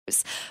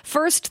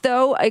First,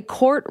 though, a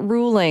court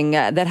ruling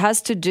that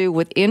has to do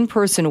with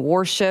in-person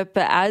worship.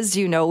 As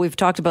you know, we've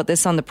talked about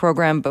this on the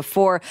program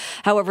before.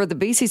 However, the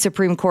BC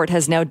Supreme Court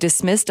has now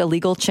dismissed a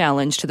legal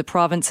challenge to the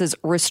province's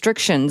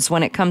restrictions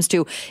when it comes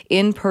to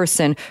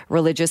in-person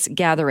religious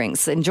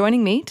gatherings. And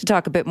joining me to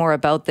talk a bit more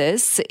about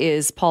this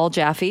is Paul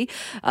Jaffe,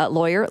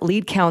 lawyer,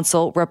 lead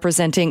counsel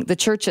representing the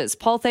churches.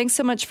 Paul, thanks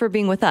so much for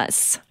being with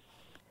us.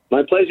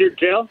 My pleasure,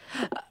 Jill.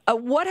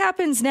 What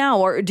happens now?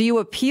 Or do you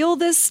appeal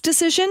this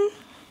decision?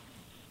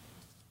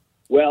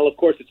 Well, of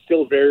course, it's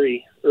still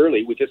very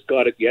early. We just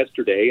got it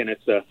yesterday, and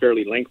it's a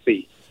fairly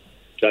lengthy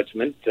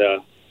judgment,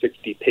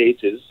 60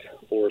 pages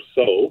or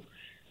so.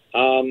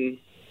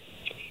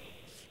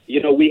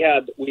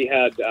 We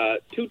had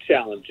two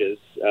challenges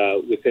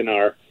within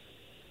our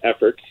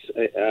efforts,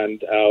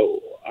 and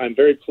I'm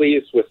very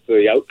pleased with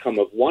the outcome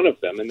of one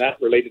of them, and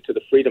that related to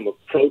the freedom of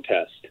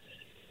protest.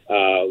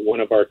 One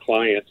of our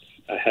clients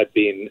had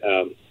been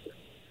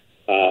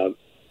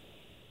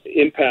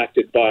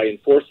impacted by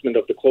enforcement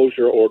of the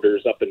closure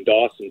orders up in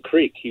Dawson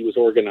Creek. He was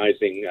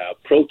organizing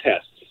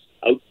protests,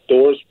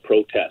 outdoors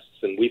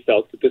protests, and we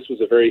felt that this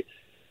was a very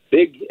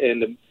big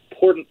and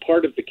important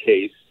part of the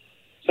case,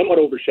 somewhat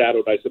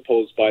overshadowed, I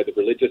suppose, by the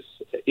religious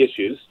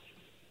issues.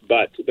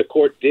 But the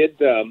court did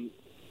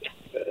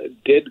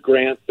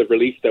grant the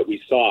relief that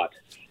we sought,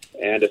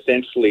 and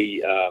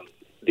essentially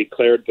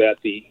declared that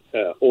the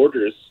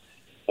orders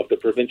of the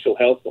provincial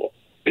health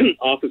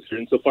officer,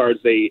 insofar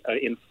as they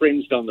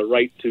infringed on the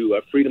right to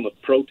freedom of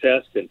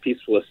protest and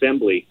peaceful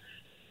assembly,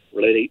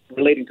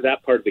 relating to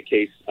that part of the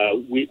case,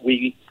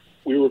 we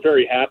were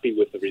very happy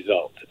with the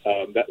result.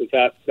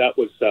 That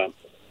was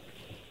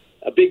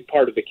a big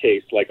part of the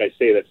case, like I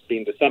say, that's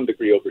been to some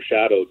degree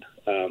overshadowed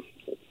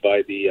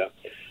by the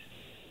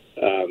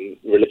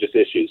religious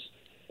issues.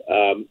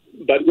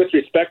 But with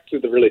respect to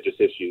the religious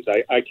issues,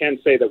 I can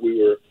say that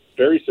we were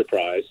very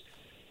surprised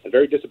and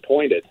very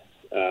disappointed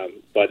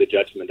by the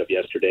judgment of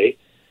yesterday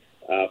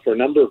for a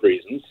number of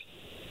reasons.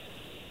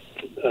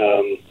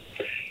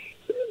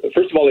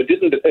 First of all, it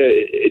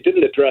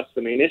didn't address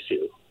the main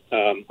issue.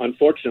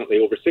 Unfortunately,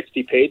 over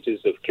 60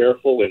 pages of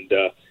careful and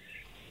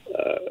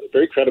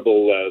very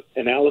credible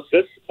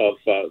analysis of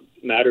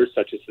matters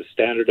such as the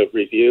standard of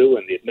review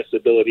and the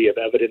admissibility of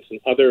evidence and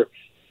other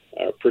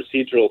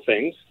procedural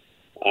things.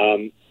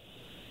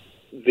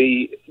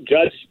 The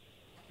judge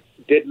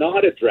did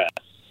not address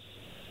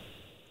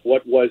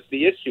what was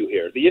the issue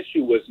here. The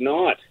issue was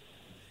not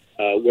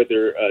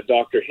whether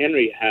Dr.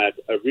 Henry had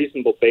a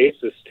reasonable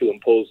basis to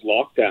impose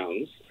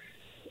lockdowns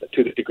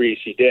to the degree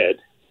she did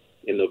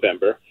in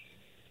November.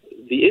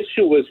 The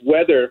issue was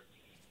whether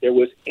there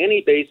was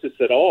any basis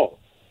at all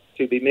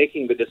to be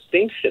making the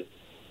distinction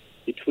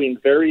between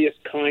various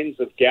kinds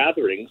of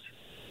gatherings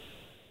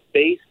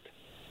based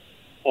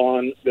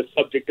on the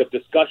subject of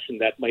discussion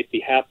that might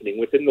be happening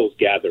within those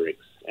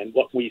gatherings. And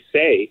what we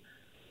say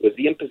was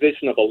the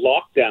imposition of a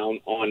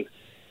lockdown on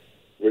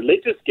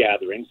religious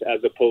gatherings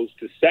as opposed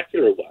to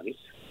secular ones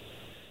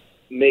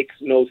makes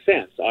no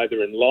sense,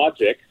 either in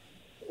logic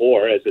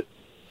or, as it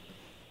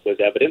was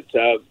evident,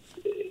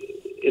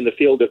 in the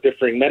field of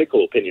differing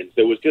medical opinions.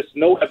 There was just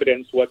no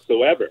evidence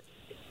whatsoever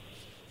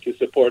to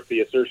support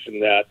the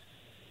assertion that,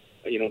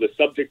 the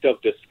subject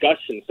of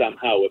discussion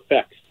somehow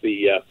affects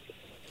the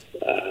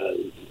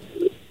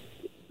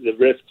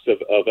risks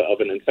of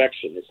an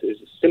infection.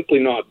 It's simply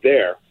not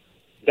there.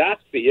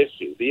 That's the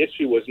issue. The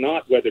issue was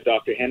not whether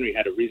Dr. Henry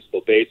had a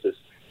reasonable basis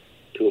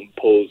to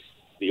impose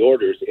the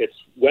orders. It's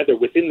whether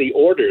within the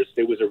orders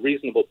there was a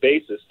reasonable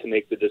basis to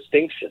make the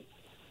distinction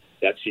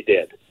that she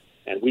did.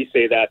 And we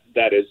say that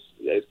that is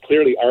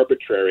clearly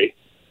arbitrary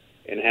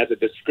and has a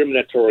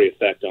discriminatory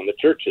effect on the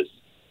churches.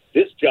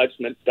 This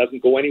judgment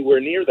doesn't go anywhere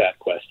near that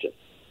question.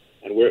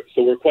 And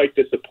we're quite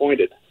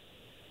disappointed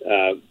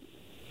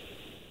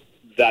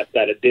that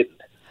it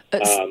didn't.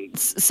 And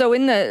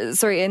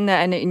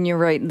you're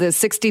right, the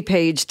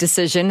 60-page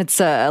decision, it's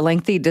a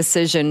lengthy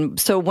decision.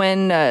 So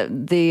when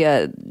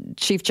the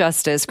Chief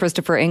Justice,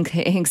 Christopher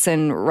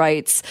Hinkson,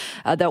 writes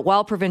that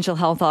while Provincial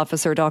Health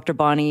Officer Dr.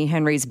 Bonnie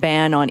Henry's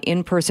ban on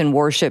in-person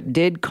worship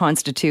did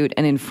constitute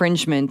an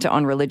infringement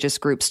on religious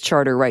groups'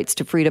 charter rights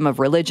to freedom of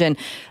religion,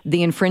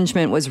 the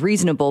infringement was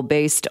reasonable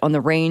based on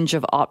the range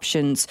of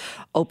options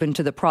open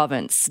to the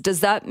province. Does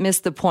that miss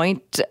the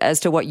point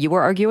as to what you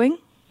were arguing?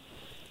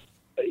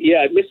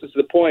 Yeah, it misses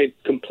the point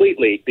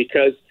completely,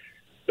 because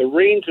the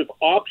range of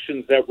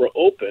options that were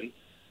open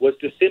was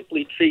to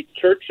simply treat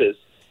churches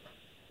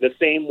the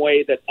same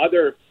way that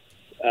other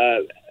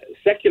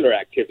secular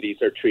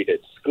activities are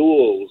treated,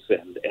 schools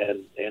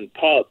and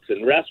pubs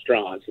and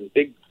restaurants and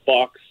big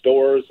box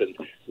stores and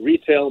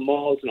retail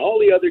malls and all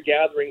the other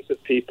gatherings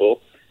of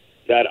people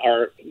that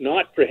are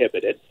not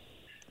prohibited,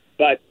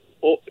 but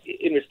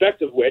in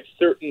respect of which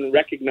certain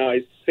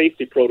recognized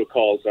safety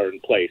protocols are in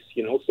place,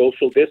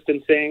 social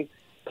distancing,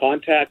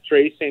 contact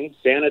tracing,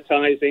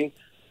 sanitizing,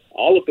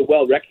 all of the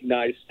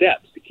well-recognized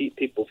steps to keep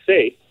people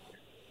safe,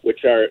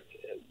 which are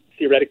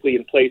theoretically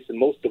in place in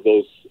most of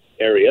those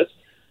areas,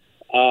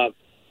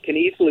 can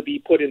easily be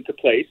put into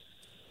place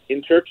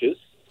in churches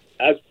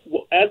as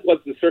was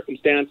the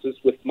circumstances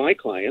with my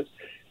clients.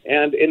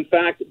 And in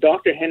fact,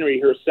 Dr. Henry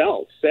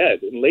herself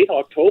said in late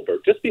October,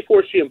 just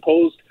before she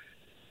imposed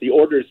the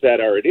orders that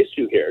are at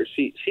issue here,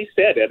 she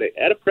said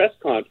at a press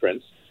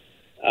conference,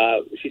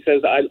 she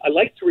says, I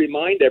like to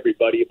remind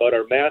everybody about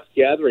our mass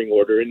gathering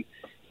order. And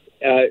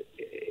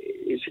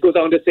she goes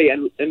on to say,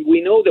 and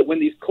we know that when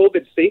these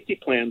COVID safety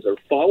plans are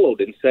followed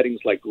in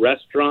settings like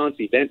restaurants,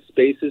 event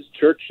spaces,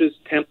 churches,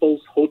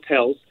 temples,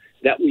 hotels,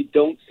 that we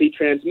don't see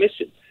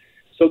transmission.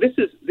 So this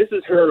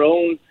is her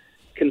own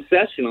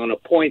concession on a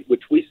point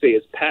which we say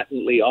is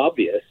patently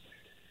obvious,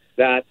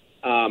 that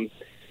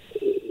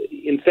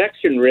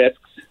infection risks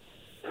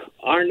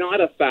are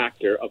not a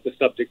factor of the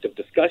subject of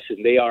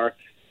discussion. They are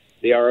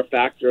a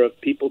factor of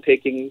people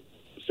taking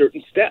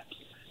certain steps.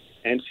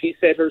 And she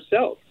said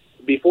herself,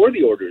 before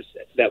the orders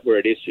that were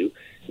at issue,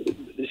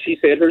 she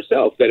said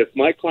herself that if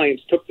my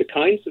clients took the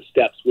kinds of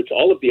steps which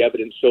all of the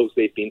evidence shows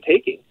they've been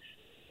taking,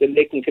 then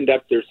they can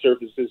conduct their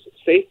services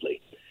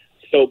safely.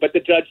 So, but the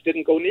judge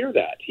didn't go near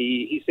that.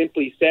 He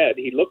simply said,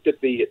 he looked at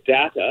the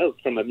data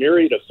from a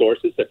myriad of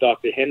sources that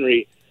Dr.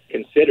 Henry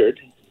considered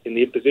in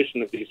the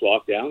imposition of these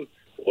lockdown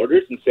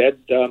orders, and said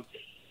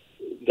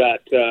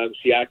that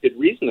she acted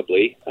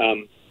reasonably.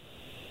 And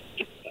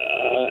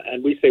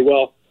we say,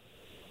 well,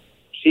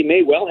 she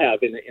may well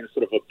have in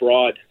sort of a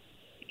broad,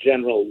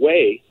 general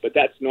way, but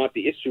that's not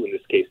the issue in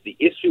this case. The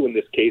issue in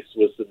this case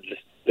was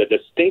the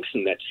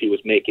distinction that she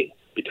was making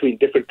between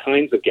different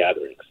kinds of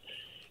gatherings.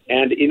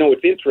 And,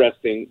 it's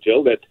interesting,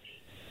 Jill, that,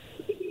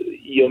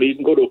 you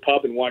can go to a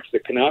pub and watch the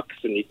Canucks,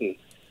 and you can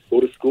go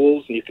to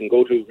schools, and you can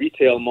go to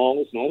retail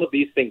malls, and all of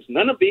these things.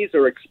 None of these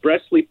are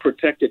expressly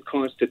protected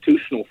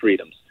constitutional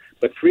freedoms.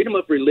 But freedom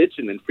of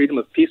religion and freedom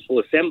of peaceful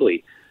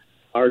assembly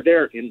are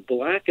there in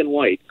black and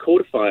white,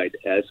 codified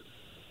as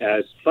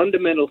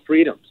fundamental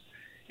freedoms.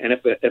 And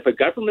if a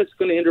government's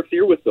going to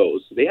interfere with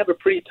those, they have a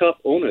pretty tough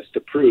onus to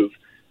prove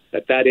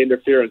that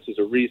interference is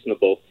a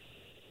reasonable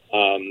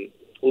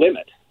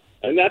limit.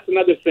 And that's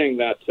another thing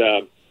that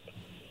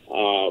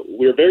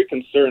we're very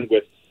concerned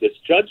with this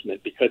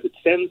judgment, because it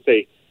sends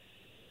a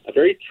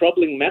very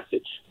troubling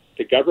message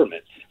to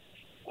governments.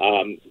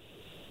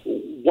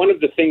 One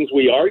of the things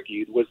we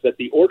argued was that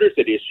the orders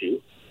at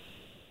issue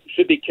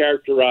should be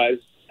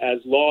characterized as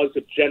laws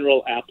of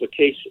general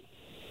application.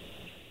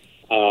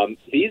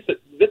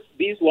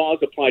 These laws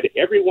apply to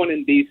everyone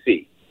in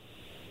D.C.,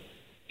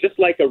 just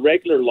like a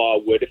regular law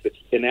would if it's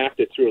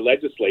enacted through a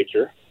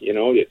legislature.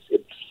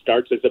 It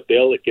starts as a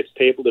bill, it gets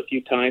tabled a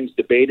few times,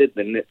 debated,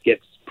 then it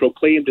gets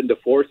proclaimed into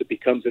force, it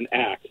becomes an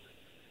act.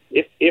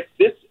 If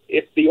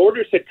the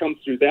orders had come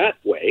through that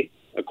way,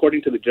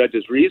 according to the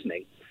judge's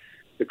reasoning,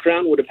 the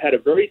Crown would have had a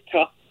very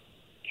tough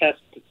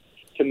test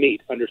to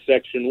meet under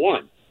Section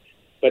 1.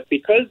 But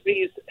because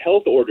these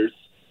health orders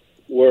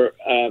were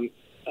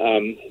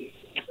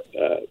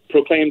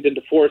proclaimed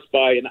into force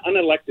by an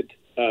unelected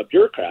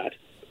bureaucrat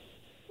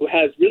who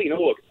has really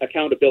no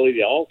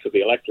accountability at all to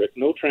the electorate,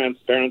 no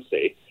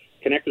transparency,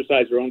 can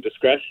exercise her own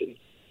discretion.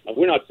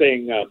 We're not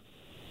saying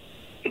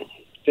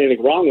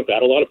anything wrong with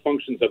that. A lot of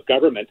functions of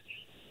government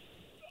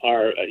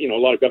are, a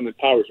lot of government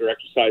powers are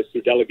exercised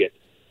through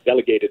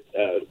delegated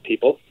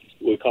people.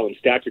 We call them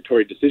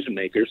statutory decision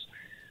makers.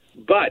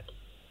 But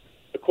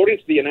according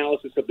to the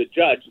analysis of the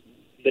judge,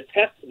 the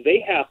test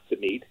they have to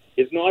meet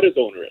is not as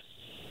onerous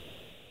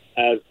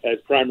as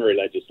primary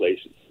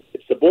legislation.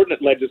 It's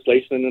subordinate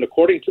legislation, and then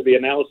according to the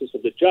analysis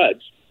of the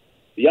judge,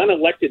 the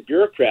unelected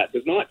bureaucrat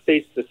does not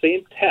face the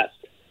same test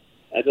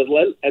as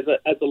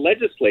a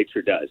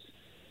legislature does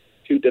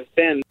to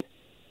defend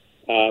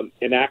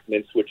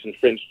enactments which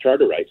infringe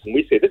charter rights. And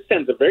we say this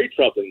sends a very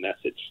troubling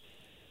message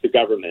to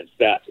governments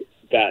that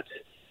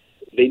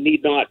they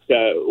need not,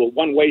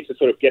 one way to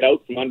sort of get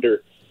out from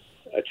under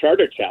a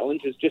charter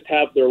challenge is just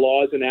have their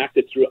laws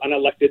enacted through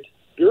unelected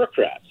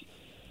bureaucrats.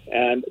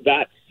 And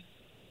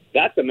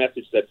that's a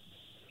message that's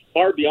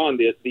far beyond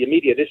the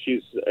immediate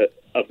issues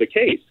of the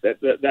case.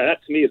 That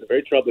to me is a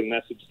very troubling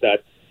message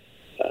that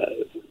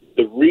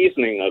the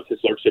reasoning of His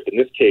Lordship in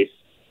this case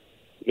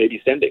may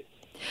be sending.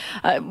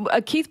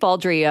 Keith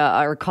Baldry,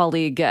 our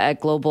colleague at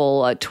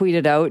Global,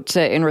 tweeted out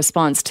in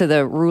response to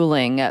the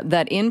ruling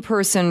that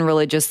in-person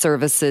religious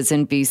services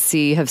in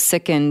BC have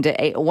sickened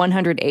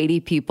 180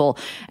 people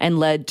and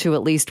led to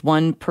at least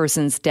one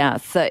person's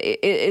death.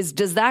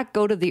 Does that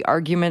go to the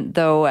argument,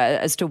 though,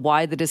 as to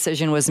why the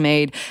decision was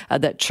made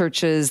that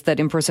churches, that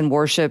in-person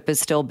worship is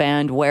still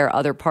banned where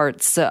other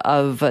parts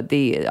of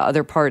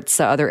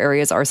other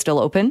areas are still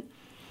open?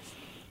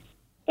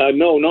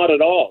 No, not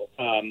at all.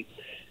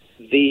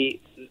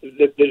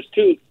 There's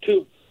two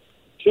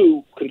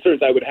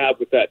concerns I would have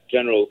with that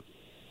general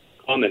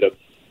comment of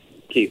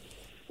Keith.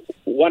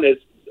 One is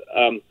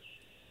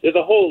there's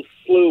a whole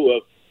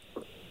slew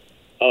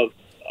of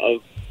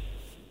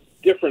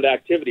different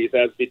activities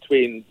as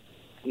between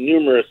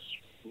numerous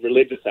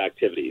religious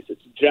activities.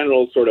 It's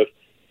general sort of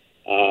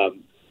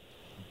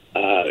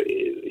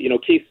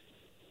Keith's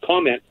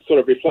comment sort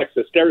of reflects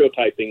the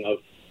stereotyping of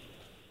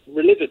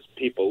religious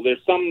people.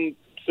 There's some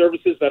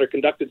services that are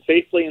conducted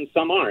safely and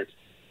some aren't.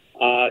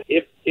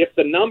 If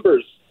the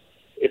numbers,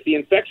 if the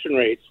infection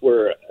rates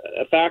were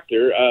a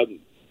factor,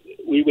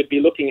 we would be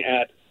looking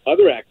at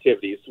other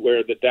activities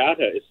where the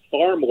data is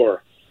far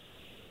more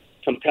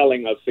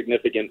compelling of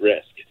significant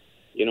risk.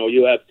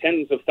 You have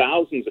tens of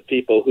thousands of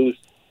people whose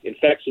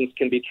infections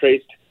can be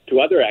traced to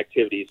other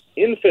activities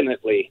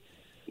infinitely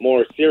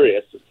more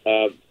serious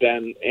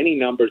than any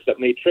numbers that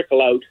may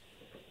trickle out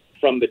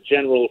from the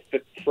general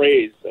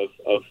phrase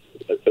of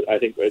I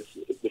think it's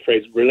the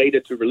phrase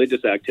related to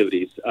religious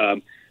activities.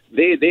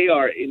 They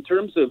are, in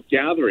terms of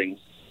gatherings,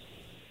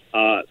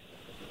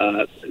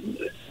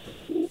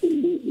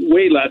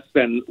 way less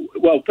than,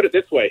 well, put it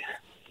this way,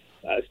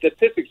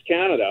 Statistics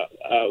Canada,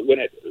 when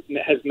it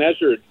has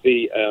measured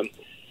the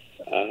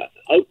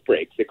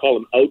outbreaks, they call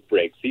them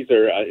outbreaks. These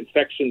are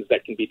infections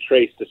that can be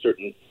traced to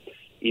certain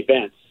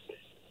events.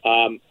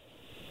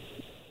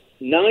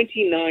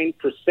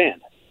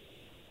 99%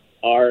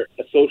 are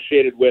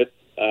associated with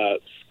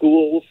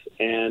schools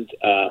and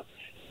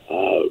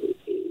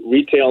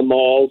retail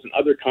malls and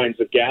other kinds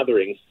of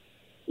gatherings.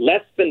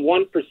 Less than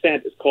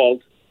 1% is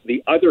called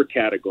the other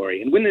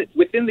category. And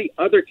within the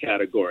other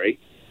category,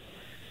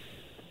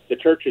 the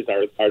churches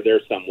are there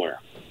somewhere.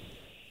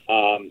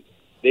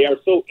 They are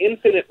so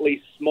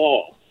infinitely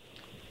small,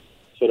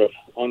 sort of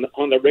on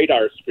the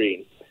radar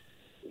screen,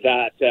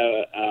 that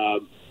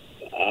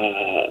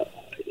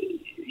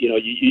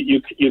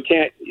you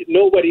can't.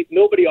 Nobody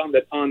on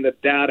the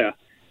data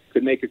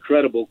could make a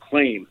credible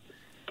claim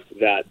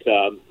that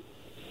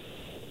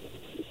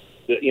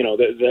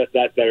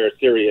that they're a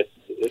serious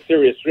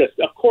risk.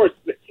 Of course,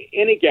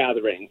 any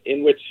gathering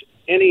in which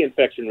any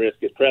infection risk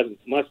is present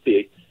must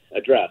be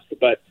addressed,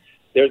 but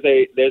there's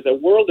a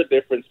world of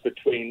difference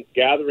between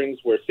gatherings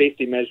where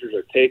safety measures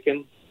are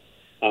taken,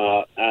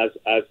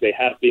 as they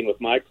have been with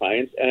my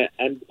clients,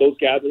 and those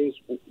gatherings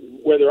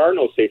where there are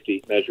no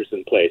safety measures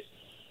in place.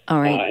 All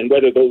right. And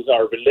whether those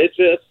are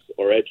religious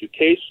or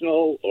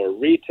educational or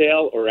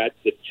retail or at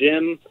the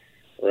gym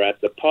or at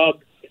the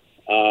pub,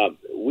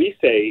 we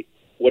say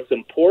what's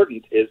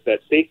important is that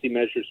safety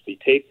measures be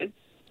taken.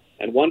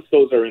 And once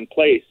those are in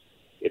place,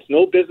 it's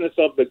no business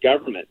of the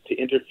government to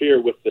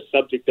interfere with the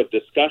subject of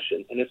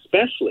discussion, and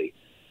especially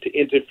to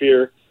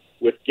interfere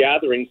with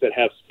gatherings that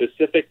have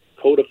specific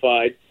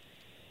codified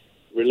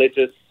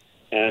religious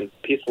and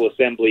peaceful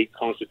assembly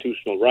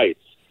constitutional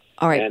rights.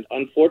 All right. And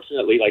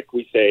unfortunately, like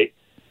we say,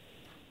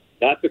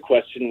 that's a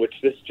question which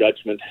this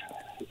judgment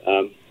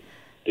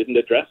didn't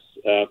address.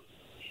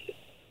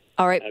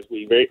 All right. As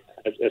we raised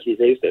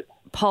it.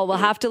 Paul, we'll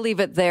have to leave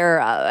it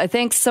there.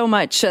 Thanks so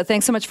much.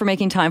 Thanks so much for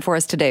making time for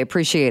us today.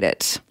 Appreciate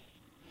it.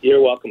 You're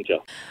welcome,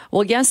 Jill.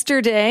 Well,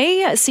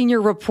 yesterday,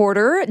 senior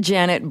reporter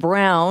Janet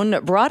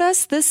Brown brought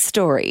us this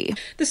story.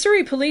 The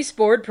Surrey Police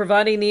Board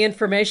providing the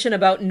information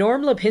about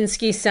Norm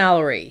Lipinski's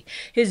salary.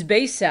 His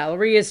base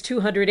salary is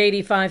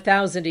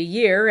 $285,000 a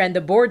year, and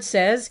the board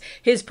says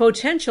his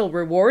potential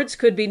rewards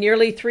could be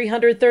nearly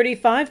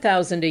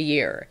 $335,000 a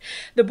year.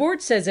 The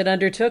board says it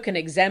undertook an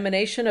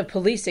examination of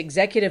police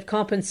executive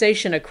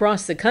compensation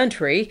across the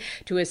country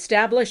to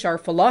establish our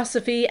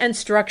philosophy and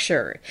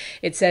structure.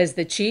 It says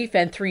the chief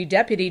and 3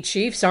 deputy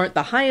chiefs aren't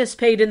the highest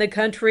paid in the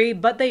country,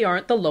 but they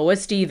aren't the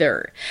lowest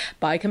either.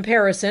 By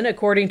comparison,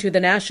 according to the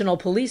National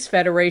Police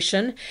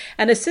Federation,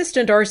 an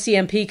assistant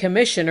RCMP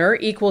commissioner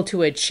equal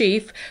to a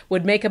chief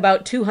would make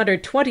about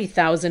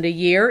 $220,000 a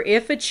year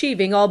if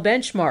achieving all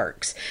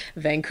benchmarks.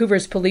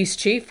 Vancouver's police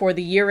chief for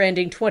the year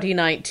ending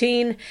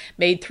 2019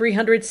 made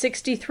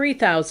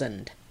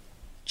 $363,000.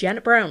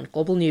 Janet Brown,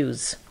 Global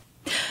News.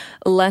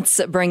 Let's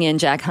bring in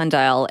Jack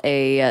Hundile,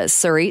 a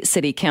Surrey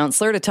City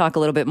Councillor, to talk a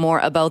little bit more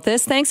about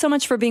this. Thanks so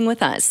much for being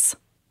with us.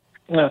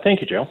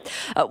 Thank you, Jill.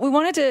 We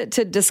wanted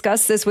to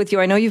discuss this with you.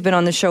 I know you've been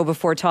on the show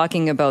before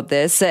talking about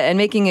this and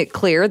making it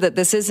clear that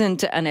this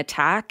isn't an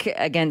attack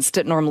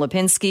against Norm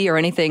Lipinski or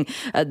anything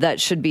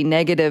that should be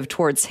negative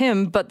towards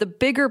him, but the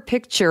bigger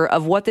picture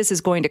of what this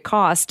is going to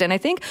cost. And I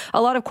think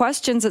a lot of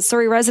questions that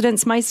Surrey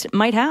residents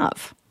might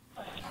have.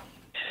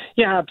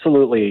 Yeah,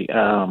 absolutely.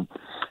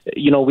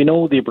 We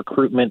know the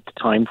recruitment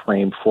time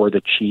frame for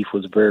the chief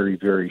was very,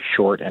 very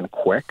short and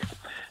quick.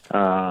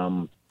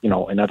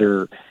 In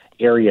other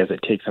areas,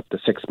 it takes up to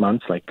 6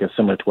 months,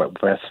 similar to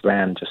what West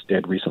Van just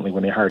did recently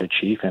when they hired a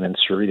chief, and in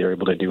Surrey they were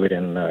able to do it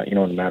in in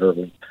a matter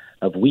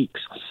of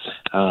weeks.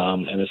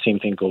 And the same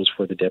thing goes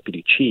for the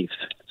deputy chiefs.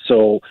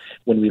 So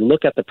when we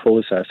look at the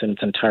process in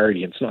its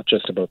entirety, it's not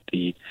just about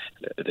the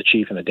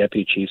chief and the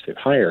deputy chiefs they've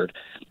hired.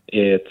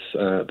 It's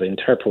the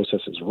entire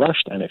process is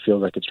rushed, and it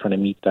feels like it's trying to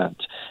meet that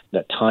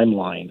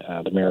timeline,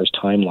 the mayor's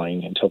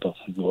timeline,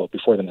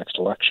 before the next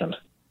election.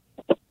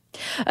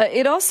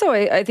 It also,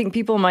 I think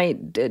people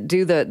might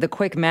do the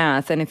quick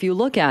math. And if you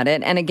look at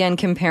it, and again,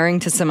 comparing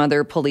to some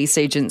other police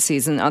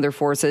agencies and other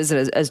forces,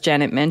 as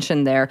Janet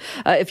mentioned there,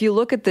 if you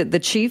look at the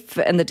chief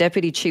and the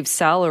deputy chief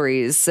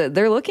salaries,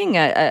 they're looking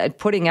at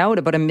putting out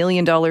about $1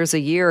 million a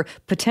year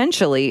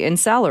potentially in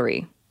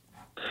salary.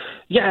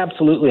 Yeah,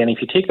 absolutely. And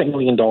if you take that $1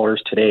 million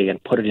today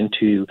and put it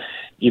into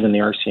even the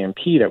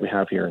RCMP that we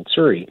have here in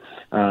Surrey,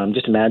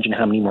 just imagine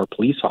how many more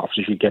police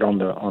officers you get on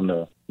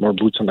the more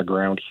boots on the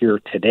ground here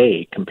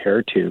today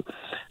compared to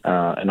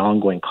an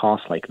ongoing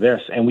cost like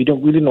this. And we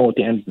don't really know what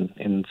the end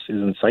is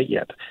in sight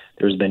yet.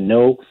 There's been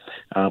no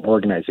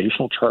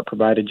organizational chart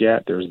provided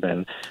yet. There's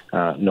been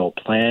no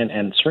plan.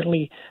 And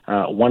certainly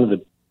one of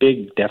the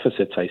big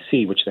deficits I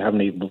see, which they haven't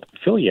been able to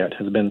fill yet,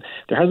 has been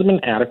there hasn't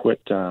been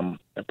adequate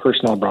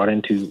personnel brought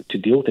in to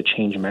deal with the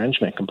change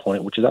management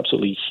component, which is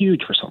absolutely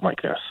huge for something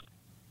like this.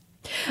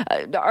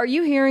 Are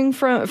you hearing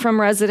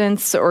from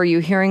residents, or are you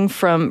hearing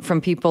from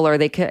people? Are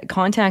they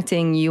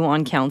contacting you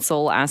on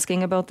council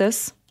asking about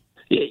this?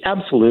 Yeah,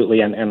 absolutely,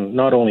 and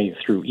not only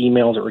through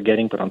emails that we're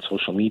getting, but on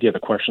social media. The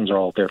questions are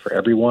all there for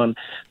everyone.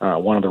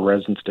 One of the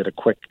residents did a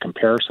quick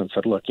comparison,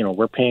 said, look,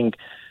 we're paying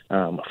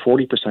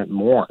 40%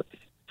 more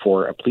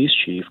for a police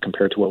chief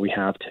compared to what we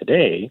have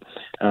today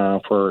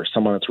for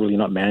someone that's really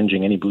not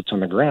managing any boots on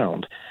the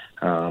ground.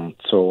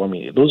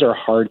 Those are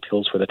hard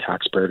pills for the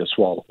taxpayer to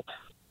swallow.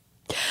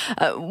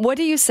 What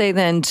do you say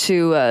then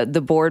to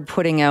the board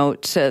putting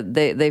out,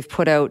 they've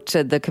put out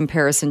the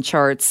comparison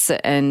charts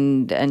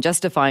and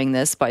justifying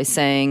this by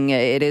saying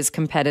it is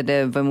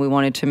competitive and we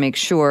wanted to make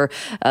sure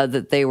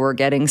that they were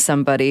getting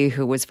somebody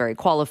who was very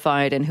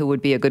qualified and who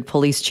would be a good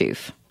police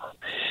chief?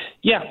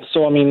 Yeah,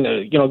 so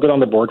good on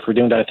the board for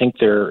doing that. I think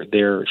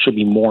there should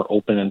be more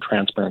open and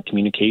transparent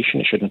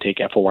communication. It shouldn't take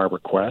FOI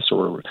requests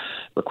or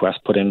requests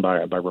put in by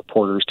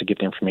reporters to get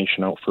the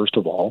information out. First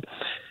of all,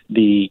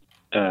 the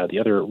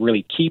other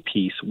really key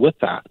piece with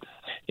that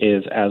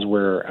is as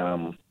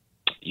we're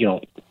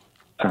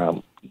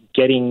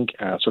getting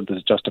sort of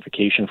this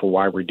justification for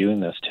why we're doing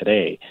this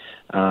today.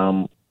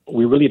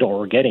 We really don't know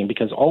what we're getting,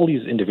 because all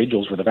these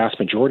individuals, for the vast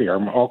majority,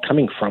 are all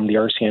coming from the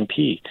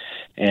RCMP.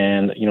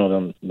 And,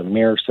 the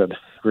mayor said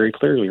very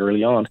clearly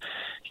early on,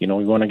 we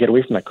want to get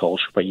away from that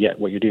culture, but yet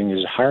what you're doing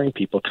is hiring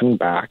people coming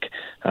back,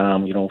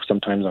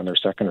 sometimes on their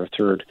second or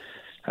third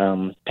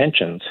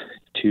pensions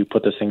to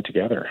put this thing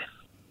together.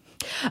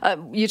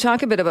 You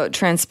talk a bit about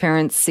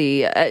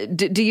transparency.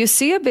 Do you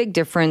see a big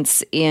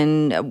difference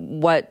in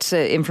what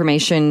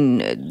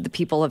information the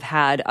people have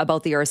had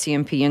about the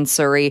RCMP in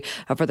Surrey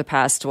for the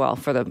past,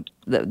 for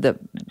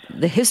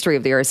the history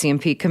of the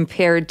RCMP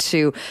compared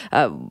to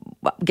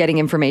getting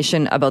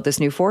information about this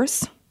new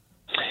force?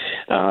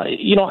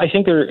 I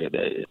think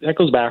that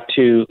goes back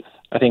to,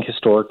 I think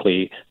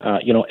historically,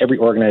 every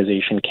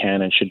organization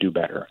can and should do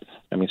better.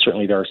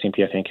 Certainly the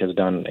RCMP, I think, has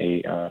done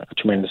a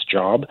tremendous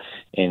job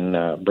in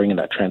bringing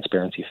that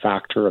transparency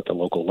factor at the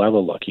local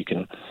level. Look, you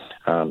can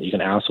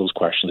ask those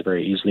questions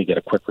very easily, get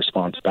a quick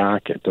response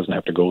back. It doesn't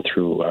have to go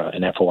through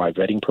an FOI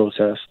vetting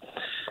process,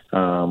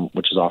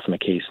 which is often the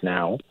case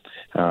now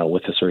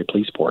with the Surrey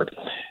Police Board.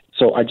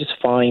 So I just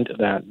find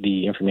that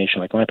the information,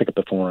 like when I pick up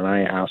the phone and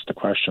I ask the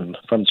question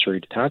from Surrey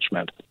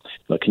Detachment,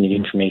 look, can you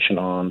get information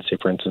on, say,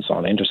 for instance,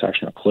 on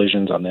intersection or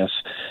collisions on this?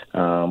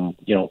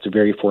 It's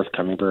very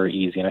forthcoming, very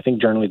easy. And I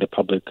think generally the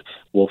public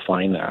will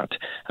find that.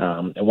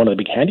 And one of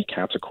the big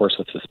handicaps, of course,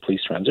 with this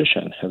police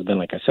transition has been,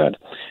 like I said,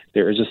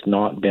 there's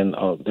not been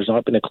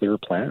a clear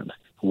plan.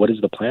 What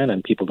is the plan?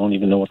 And people don't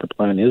even know what the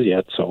plan is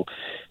yet. So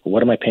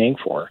what am I paying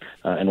for?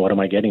 And what am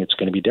I getting? It's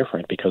going to be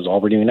different, because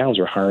all we're doing now is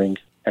we're hiring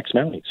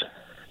ex-mounties.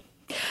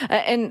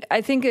 And I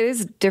think it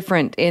is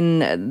different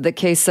in the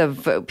case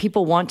of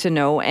people want to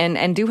know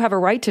and do have a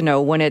right to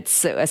know when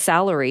it's a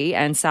salary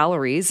and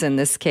salaries in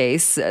this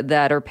case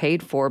that are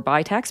paid for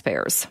by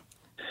taxpayers.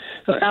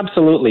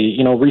 Absolutely.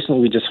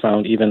 Recently we just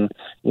found, even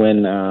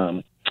when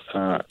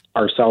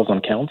ourselves on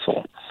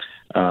council,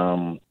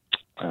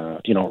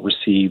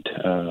 received,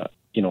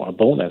 a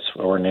bonus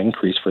or an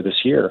increase for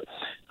this year,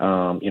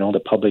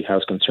 the public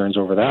has concerns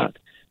over that.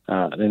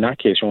 In that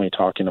case, you're only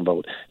talking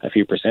about a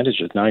few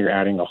percentages. Now you're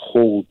adding a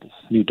whole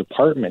new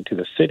department to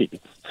the city.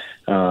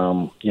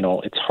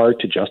 It's hard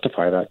to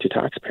justify that to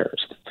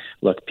taxpayers.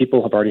 Look,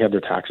 people have already had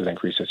their taxes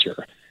increase this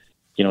year.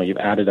 You've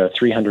added a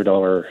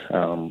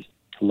 $300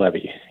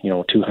 levy,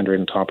 $200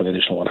 on top of the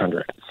additional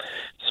 $100.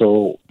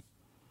 So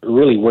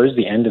really, where's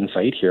the end in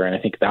sight here? And I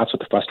think that's what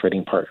the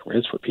frustrating part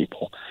is for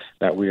people,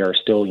 that we are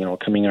still,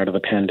 coming out of the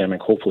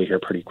pandemic, hopefully here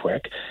pretty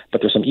quick.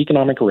 But there's some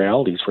economic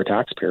realities for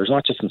taxpayers,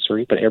 not just in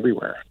Surrey, but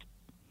everywhere.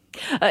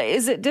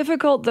 Is it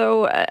difficult,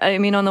 though?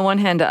 On the one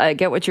hand, I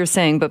get what you're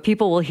saying, but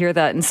people will hear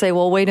that and say,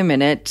 well, wait a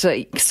minute,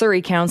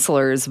 Surrey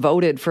councillors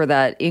voted for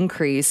that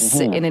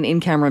increase in an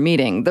in-camera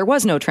meeting. There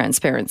was no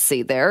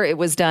transparency there. It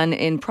was done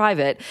in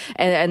private.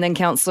 And then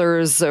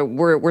councillors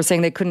were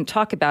saying they couldn't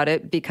talk about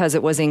it because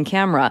it was in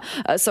camera.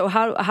 So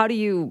how do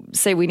you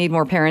say we need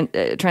more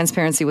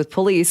transparency with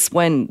police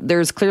when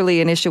there's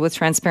clearly an issue with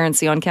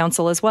transparency on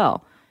council as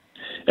well?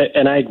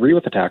 And I agree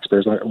with the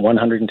taxpayers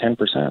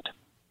 110%.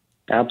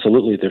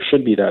 Absolutely, there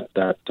should be that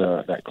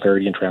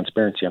clarity and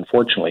transparency.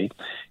 Unfortunately,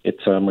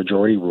 it's a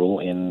majority rule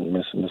in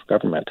this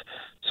government.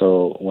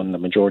 So when the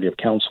majority of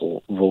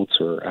council votes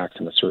or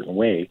acts in a certain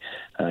way,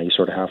 you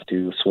sort of have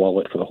to swallow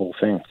it for the whole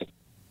thing.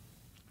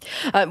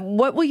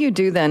 What will you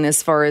do then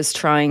as far as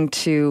trying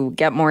to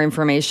get more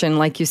information?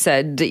 Like you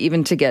said,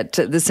 even to get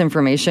this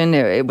information,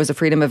 it was a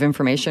Freedom of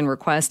Information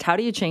request. How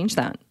do you change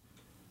that?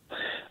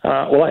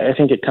 Well, I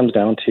think it comes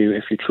down to,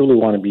 if you truly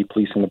want to be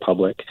policing the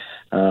public,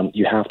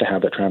 you have to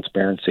have that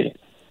transparency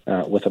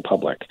with the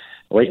public.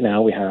 Right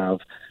now, we have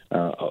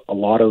a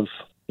lot of,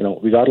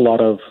 we got a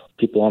lot of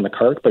people on the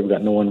cart, but we've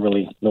got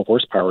no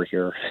horsepower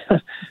here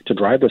to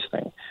drive this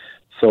thing.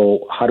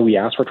 So how do we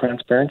ask for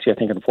transparency? I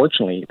think,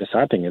 unfortunately, the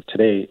sad thing is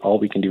today, all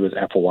we can do is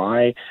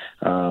FOI,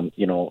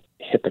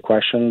 hit the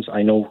questions.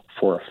 I know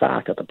for a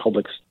fact that the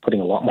public's putting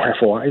a lot more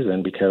FOIs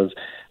in because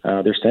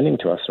they're sending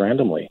to us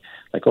randomly.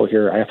 Like, oh,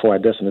 here, I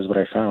FOI'd this and this is what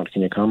I found.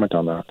 Can you comment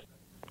on that?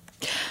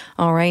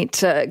 All right,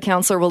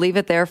 Councillor, we'll leave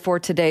it there for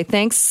today.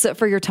 Thanks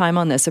for your time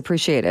on this.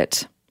 Appreciate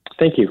it.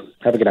 Thank you.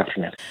 Have a good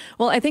afternoon.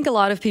 Well, I think a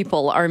lot of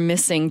people are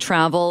missing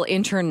travel,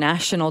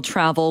 international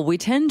travel. We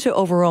tend to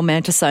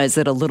over-romanticize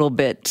it a little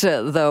bit,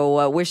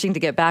 though, wishing to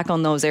get back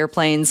on those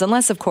airplanes,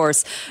 unless, of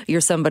course,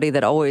 you're somebody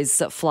that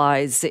always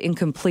flies in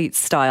complete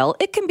style.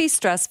 It can be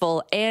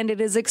stressful, and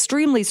it is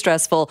extremely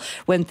stressful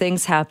when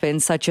things happen,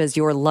 such as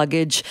your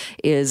luggage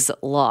is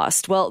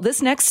lost. Well,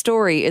 this next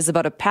story is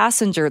about a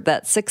passenger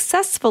that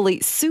successfully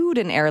sued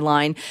an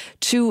airline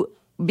to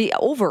be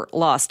over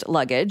lost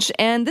luggage.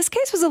 And this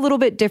case was a little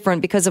bit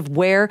different because of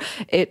where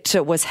it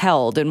was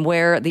held and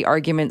where the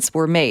arguments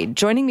were made.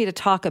 Joining me to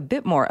talk a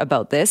bit more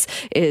about this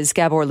is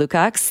Gabor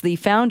Lukács, the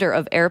founder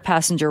of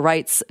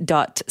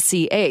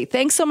airpassengerrights.ca.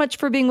 Thanks so much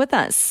for being with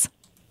us.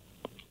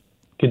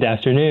 Good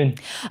afternoon.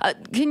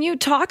 Can you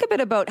talk a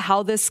bit about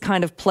how this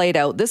kind of played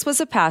out? This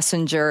was a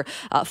passenger.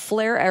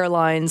 Flair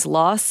Airlines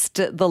lost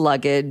the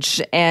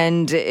luggage,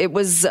 and it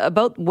was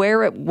about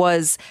where it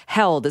was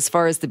held as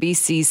far as the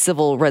BC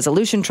Civil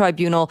Resolution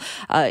Tribunal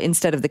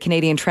instead of the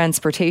Canadian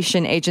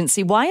Transportation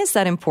Agency. Why is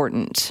that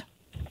important?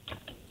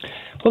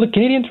 Well, the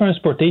Canadian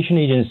Transportation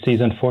Agency is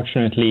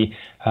unfortunately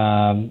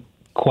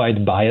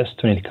quite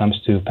biased when it comes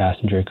to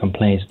passenger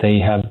complaints.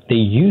 They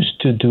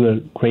used to do a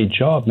great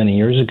job many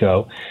years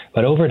ago,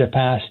 but over the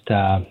past,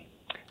 let's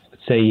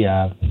say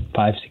 5,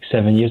 6,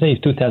 7 years, maybe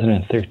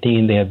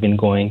 2013, they have been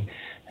going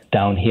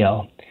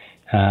downhill.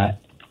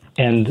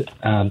 And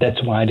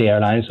that's why the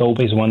airlines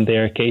always want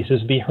their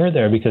cases be heard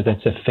there, because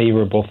that's a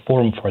favorable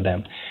forum for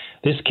them.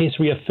 This case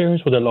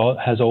reaffirms what the law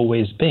has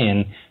always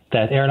been,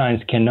 that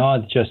airlines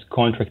cannot just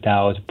contract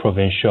out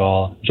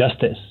provincial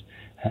justice.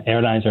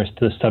 Airlines are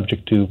still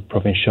subject to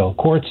provincial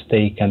courts.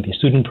 They can be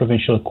sued in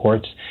provincial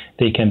courts.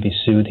 They can be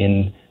sued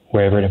in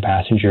wherever the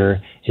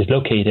passenger is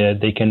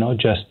located. They cannot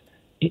just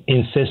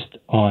insist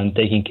on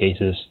taking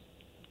cases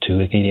to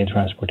the Canadian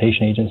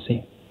Transportation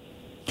Agency.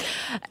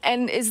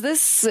 And is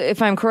this,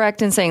 if I'm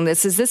correct in saying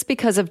this, is this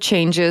because of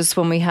changes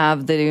when we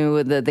have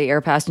the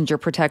air passenger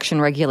protection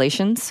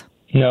regulations?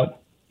 No.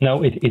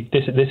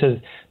 This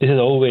has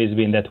always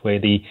been that way.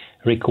 The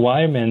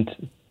requirement.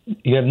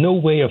 You have no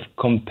way of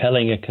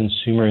compelling a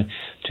consumer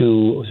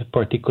to a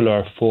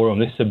particular forum.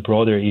 This is a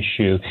broader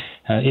issue,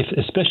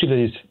 especially if it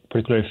is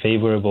particularly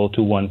favorable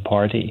to one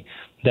party.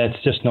 That's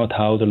just not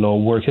how the law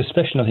works,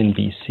 especially not in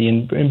BC.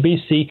 In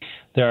BC,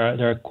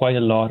 there are quite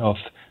a lot of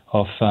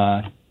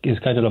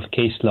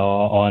case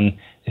law on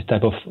this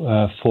type of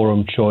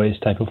forum choice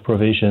type of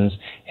provisions,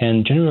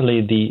 and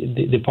generally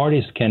the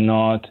parties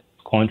cannot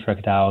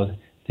contract out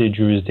the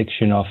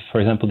jurisdiction of,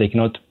 for example, they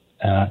cannot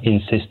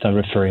insist on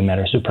referring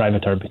matters to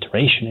private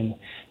arbitration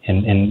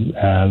in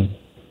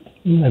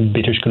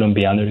British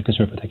Columbia under the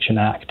Consumer Protection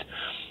Act.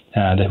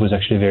 That was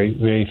actually a very,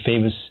 very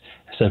famous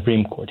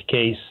Supreme Court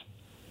case.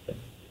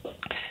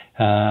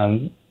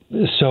 In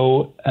this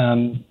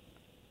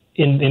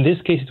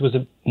case, it was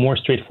a more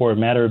straightforward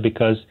matter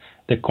because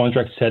the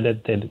contract said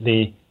that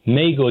they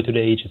may go to the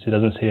agency. It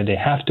doesn't say that they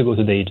have to go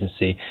to the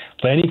agency.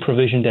 But any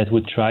provision that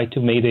would try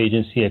to make the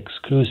agency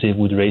exclusive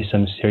would raise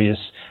some serious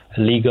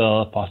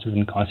legal,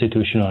 possibly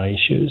constitutional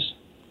issues.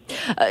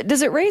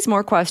 Does it raise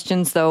more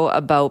questions, though,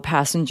 about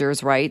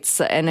passengers'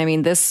 rights? And I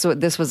mean, this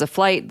was a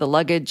flight. The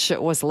luggage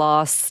was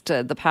lost.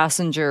 The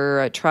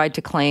passenger tried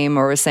to claim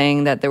or was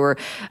saying that there were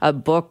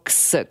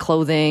books,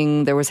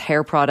 clothing, there was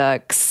hair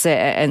products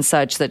and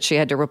such that she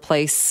had to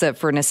replace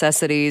for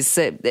necessities.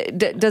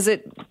 Does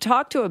it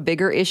talk to a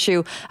bigger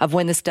issue of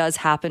when this does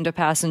happen to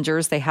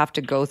passengers, they have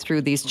to go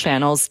through these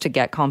channels to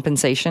get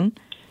compensation?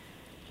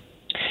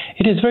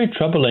 It is very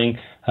troubling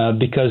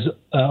because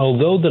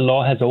although the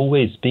law has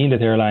always been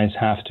that airlines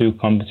have to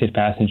compensate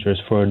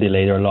passengers for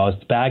delayed or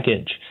lost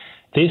baggage,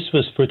 this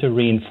was further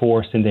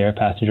reinforced in the Air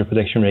Passenger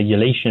Protection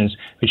Regulations,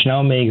 which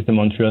now makes the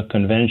Montreal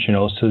Convention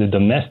also the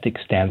domestic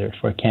standard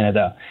for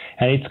Canada.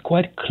 And it's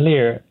quite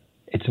clear,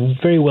 it's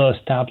very well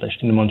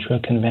established in the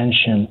Montreal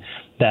Convention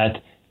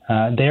that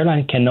the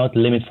airline cannot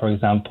limit, for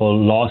example,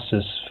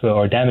 losses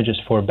or damages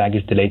for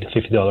baggage delay to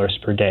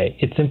 $50 per day.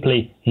 It's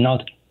simply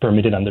not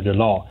permitted under the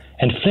law.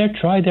 And Flair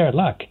tried their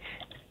luck.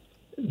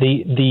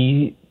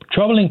 The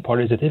troubling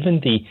part is that even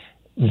the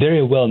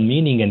very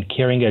well-meaning and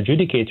caring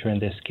adjudicator in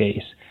this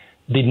case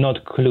did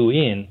not clue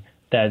in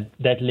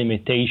that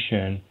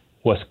limitation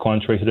was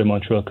contrary to the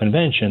Montreal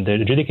Convention. The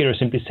adjudicator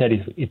simply said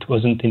it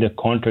wasn't in the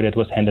contract that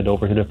was handed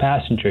over to the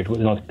passenger. It was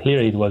not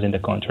clear it was in the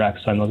contract,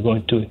 so I'm not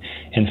going to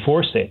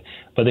enforce it.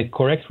 But the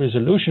correct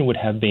resolution would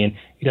have been,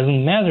 it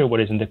doesn't matter what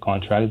is in the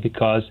contract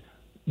because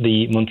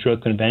the Montreal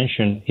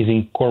Convention is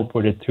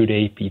incorporated through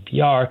the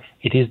APPR.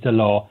 It is the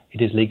law.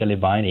 It is legally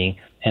binding,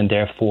 and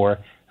therefore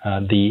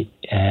it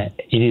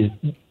is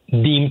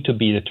deemed to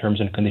be the terms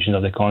and conditions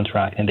of the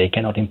contract, and they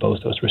cannot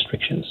impose those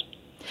restrictions.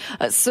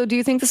 So do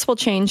you think this will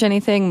change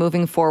anything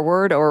moving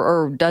forward,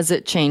 or does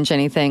it change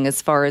anything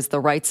as far as the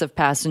rights of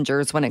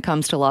passengers when it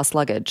comes to lost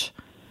luggage?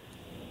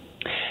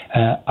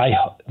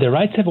 The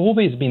rights have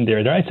always been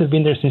there. The rights have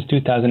been there since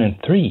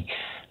 2003.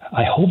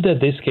 I hope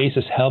that this case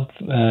has helped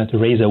to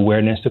raise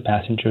awareness to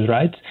passengers'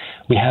 rights.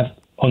 We have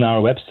on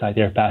our website,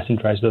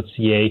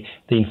 airpassengerrights.ca,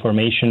 the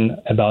information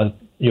about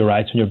your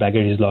rights when your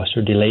baggage is lost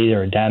or delayed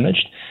or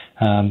damaged.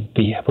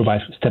 We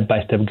provide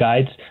step-by-step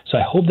guides. So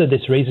I hope that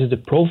this raises the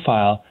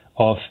profile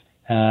of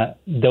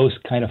those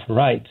kind of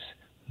rights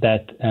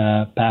that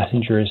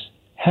passengers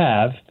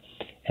have.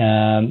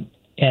 I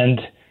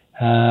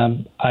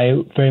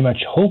very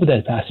much hope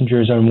that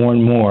passengers are more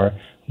and more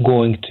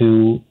going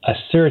to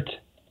assert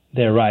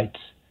their rights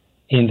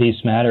in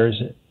these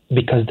matters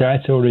because the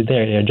rights are already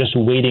there. They're just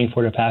waiting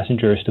for the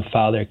passengers to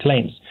file their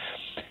claims.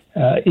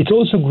 It's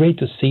also great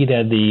to see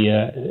that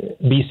the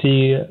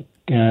BC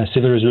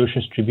Civil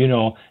Resolutions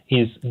Tribunal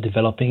is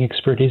developing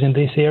expertise in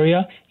this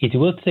area. It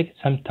will take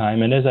some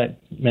time, and as I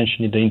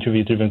mentioned in the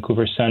interview to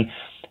Vancouver Sun,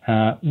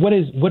 what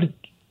it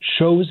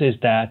shows is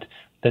that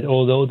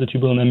although the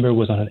tribunal member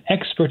was not an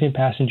expert in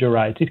passenger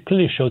rights, it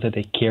clearly showed that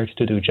they cared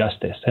to do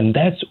justice, and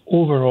that's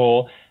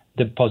overall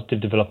the positive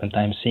development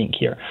I'm seeing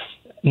here.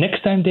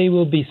 Next time they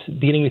will be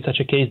dealing with such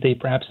a case, they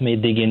perhaps may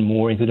dig in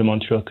more into the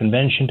Montreal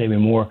Convention. They will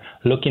more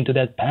look into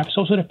that. Perhaps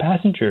also the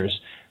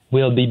passengers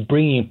will be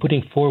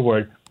putting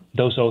forward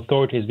those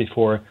authorities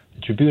before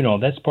the tribunal.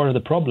 That's part of the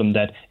problem,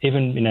 that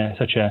even in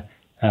such a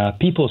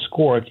people's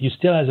court, you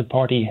still as a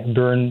party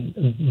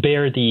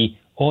bear the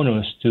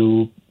onus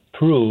to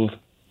prove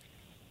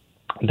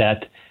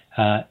that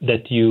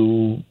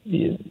you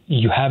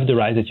have the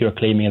right that you're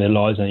claiming and the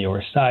law is on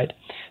your side.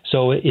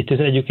 So it is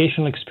an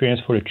educational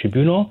experience for the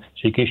tribunal,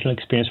 it's an educational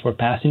experience for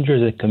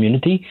passengers, the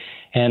community,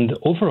 and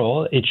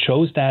overall it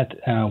shows that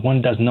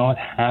one does not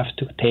have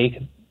to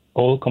take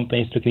all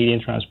complaints to the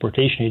Canadian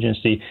Transportation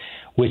Agency,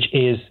 which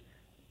is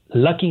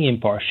lacking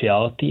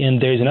impartiality,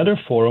 and there's another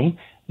forum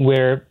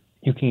where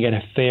you can get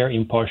a fair,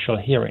 impartial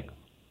hearing.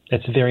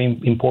 That's very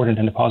important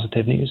and a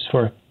positive news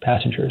for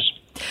passengers.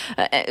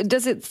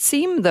 Does it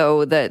seem,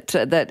 though,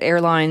 that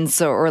airlines,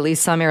 or at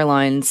least some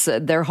airlines,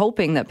 they're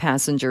hoping that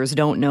passengers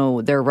don't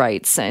know their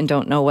rights and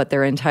don't know what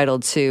they're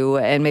entitled to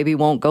and maybe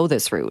won't go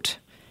this route?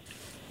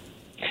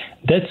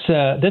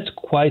 That's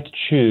quite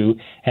true,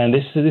 and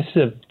this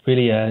is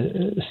really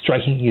a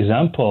striking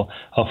example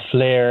of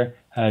Flair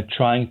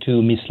trying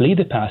to mislead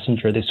the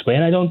passenger this way,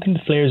 and I don't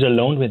think Flair is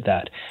alone with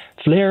that.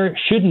 Flair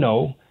should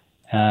know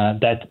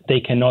that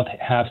they cannot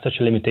have such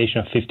a limitation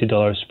of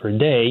 $50 per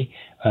day,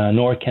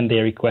 nor can they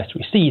request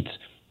receipts.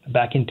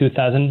 Back in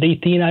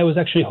 2018, I was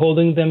actually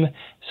holding them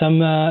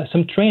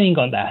some training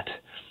on that.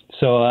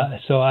 So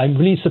I'm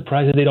really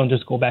surprised that they don't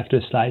just go back to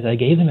the slides I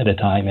gave them at the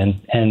time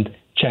and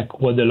check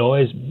what the law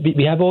is.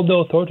 We have all the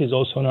authorities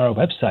also on our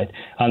website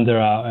under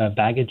our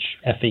baggage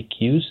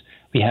FAQs.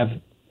 We have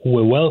a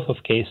wealth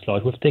of case law.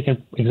 We've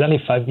taken exactly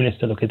 5 minutes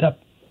to look it up.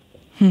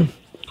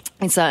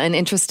 It's an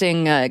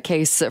interesting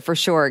case for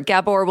sure.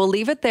 Gabor, we'll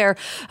leave it there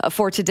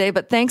for today,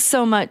 but thanks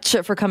so much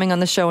for coming on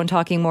the show and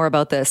talking more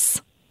about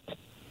this.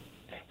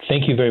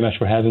 Thank you very much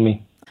for having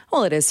me.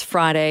 Well, it is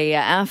Friday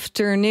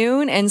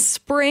afternoon and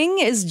spring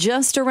is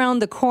just around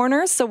the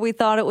corner, so we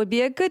thought it would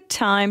be a good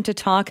time to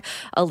talk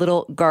a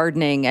little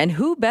gardening. And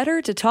who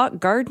better to talk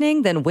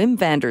gardening than Wim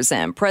Vander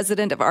Zalm,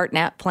 president of Art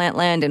Nat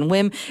Plantland, and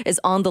Wim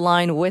is on the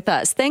line with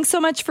us. Thanks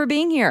so much for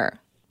being here.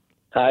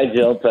 Hi,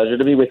 Jill. Pleasure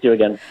to be with you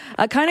again.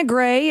 Kind of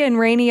gray and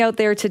rainy out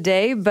there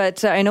today,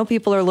 but I know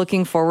people are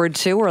looking forward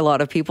to, or a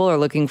lot of people are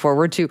looking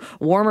forward to,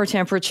 warmer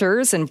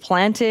temperatures and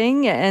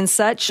planting and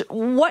such.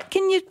 What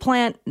can you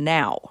plant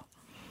now?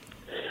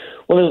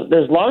 Well,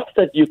 there's lots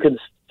that you can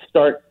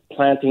start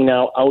planting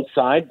now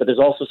outside, but there's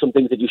also some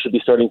things that you should be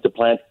starting to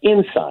plant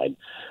inside.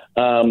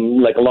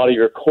 Like a lot of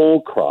your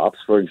cold crops,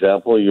 for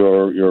example,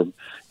 your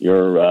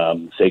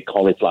say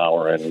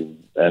cauliflower and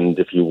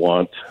if you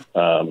want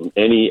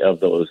any of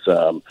those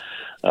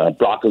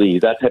broccoli,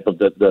 that type of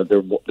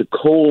the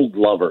cold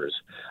lovers,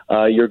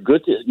 you're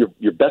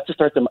best to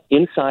start them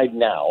inside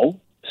now.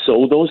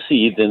 Sow those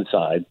seeds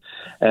inside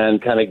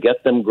and kind of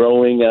get them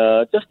growing,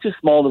 just two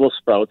small little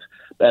sprouts.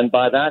 And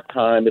by that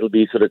time, it'll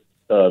be sort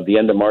of the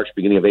end of March,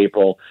 beginning of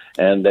April,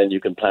 and then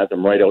you can plant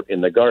them right out in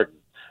the garden.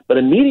 But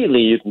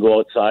immediately you can go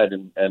outside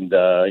and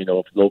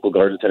local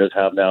garden centers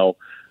have now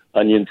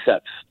onion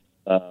sets,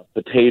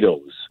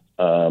 potatoes.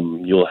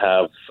 You'll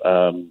have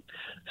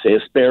say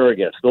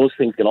asparagus. Those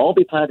things can all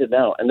be planted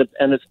now, and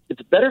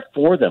it's better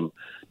for them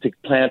to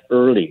plant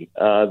early.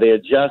 They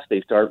adjust,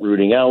 they start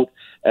rooting out,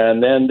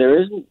 and then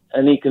there isn't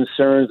any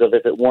concerns of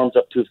if it warms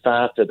up too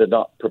fast that they're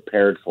not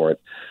prepared for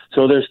it.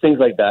 So there's things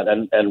like that,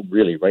 and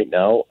really right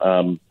now,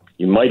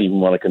 you might even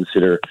want to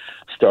consider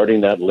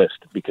starting that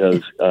list,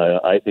 because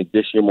I think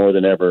this year more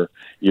than ever,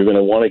 you're going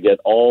to want to get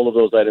all of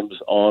those items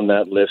on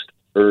that list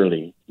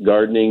early.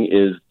 Gardening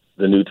is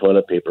the new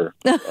toilet paper.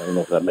 I don't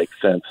know if that makes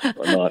sense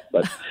or not,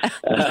 but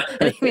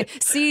I mean,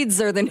 seeds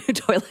are the new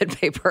toilet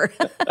paper.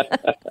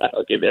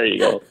 Okay, there you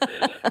go.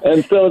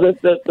 And so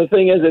the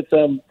thing is, it's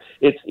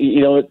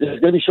there's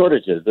going to be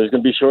shortages. There's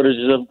going to be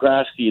shortages of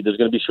grass seed. There's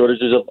going to be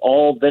shortages of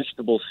all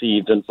vegetable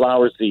seeds and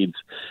flower seeds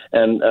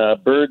and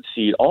bird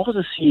seed. All of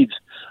the seeds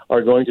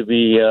are going to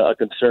be a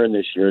concern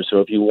this year. So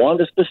if you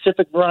want a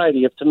specific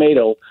variety of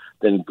tomato,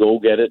 then go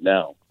get it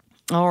now.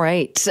 All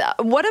right.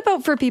 What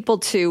about for people,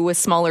 too, with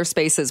smaller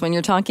spaces? When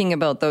you're talking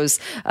about those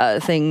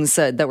things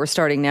that we're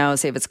starting now,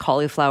 say if it's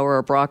cauliflower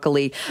or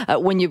broccoli,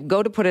 when you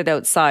go to put it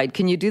outside,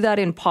 can you do that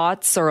in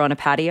pots or on a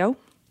patio?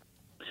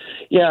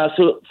 Yeah,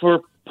 so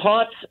for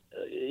pots,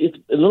 it's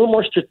a little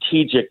more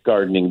strategic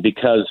gardening,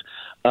 because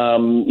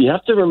you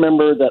have to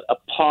remember that a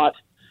pot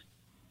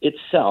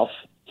itself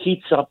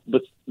heats up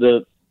with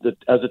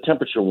as the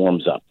temperature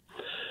warms up.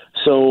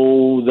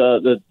 So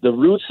the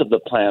roots of the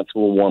plants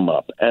will warm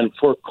up. And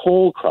for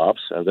cold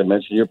crops, as I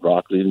mentioned, your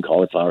broccoli and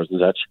cauliflowers and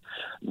such,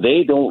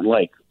 they don't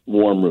like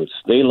warm roots.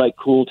 They like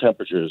cool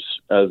temperatures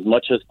as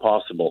much as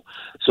possible.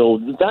 So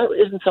that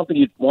isn't something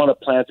you'd want to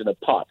plant in a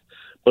pot.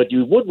 But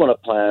you would want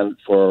to plant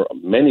for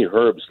many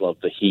herbs love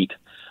the heat.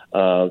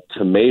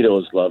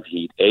 Tomatoes love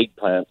heat.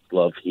 Eggplants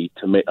love heat.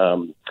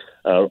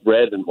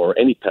 Red or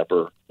any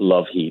pepper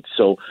love heat.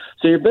 So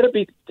you're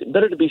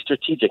better to be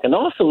strategic, and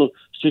also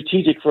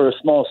strategic for a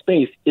small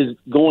space is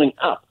going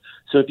up.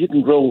 So if you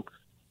can grow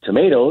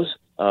tomatoes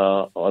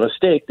on a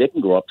stake, they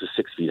can grow up to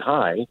 6 feet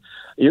high.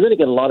 You're going to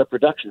get a lot of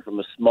production from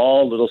a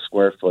small little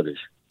square footage.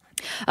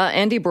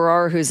 Andy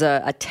Barrar, who's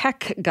a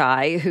tech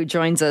guy who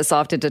joins us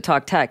often to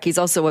talk tech. He's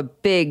also a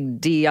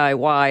big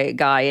DIY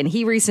guy, and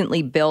he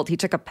recently he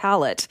took a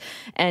pallet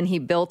and he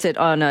built it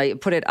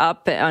put it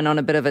up and on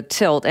a bit of a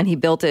tilt, and he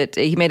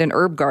made an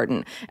herb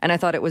garden. And I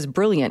thought it was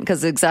brilliant,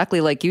 because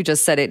exactly like you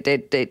just said,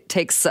 it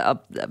takes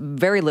a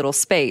very little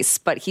space,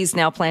 but he's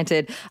now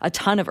planted a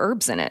ton of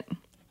herbs in it.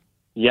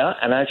 Yeah,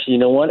 and actually, you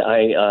know what?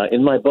 I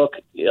in my book,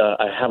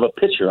 I have a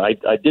picture. I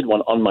did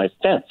one on my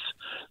fence.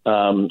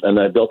 And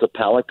I built a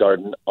pallet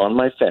garden on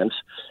my fence,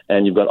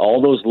 and you've got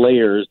all those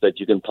layers that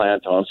you can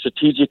plant on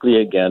strategically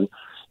again.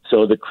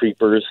 So the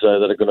creepers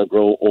that are going to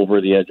grow over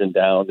the edge and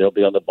down, they'll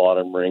be on the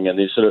bottom ring, and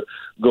they sort of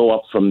go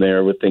up from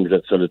there with things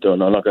that sort of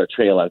don't. I'm not going to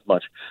trail as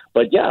much,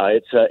 but yeah,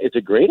 it's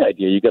a great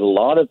idea. You get a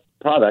lot of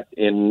product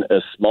in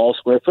a small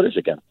square footage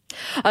again.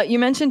 You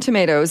mentioned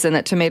tomatoes, and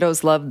that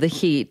tomatoes love the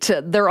heat.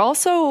 They're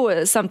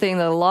also something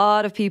that a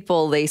lot of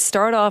people, they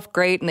start off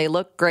great and they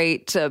look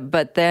great,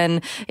 but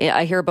then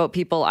I hear about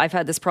people, I've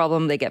had this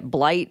problem, they get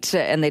blight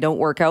and they don't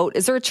work out.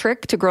 Is there a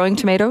trick to growing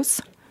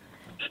tomatoes?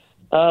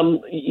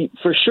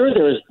 For sure,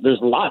 there's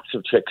lots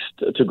of tricks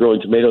to growing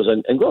tomatoes,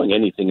 and growing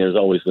anything. There's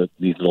always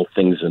these little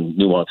things and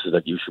nuances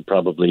that you should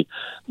probably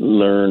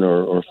learn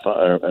or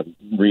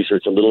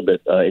research a little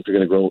bit if you're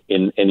going to grow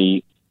in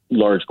any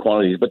large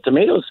quantities. But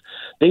tomatoes,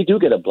 they do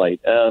get a blight.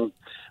 And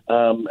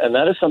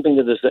that is something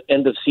that is the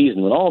end of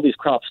season, when all these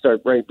crops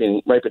start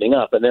ripening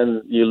up, and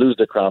then you lose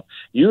the crop.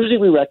 Usually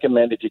we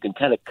recommend, if you can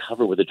kind of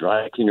cover with a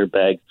dry cleaner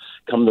bag,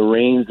 come the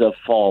rains of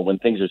fall, when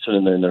things are sort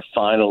of in their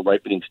final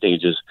ripening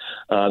stages,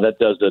 that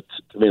does the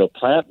tomato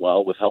plant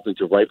well with helping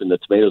to ripen the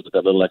tomatoes with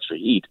that little extra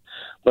heat,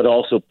 but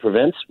also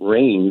prevents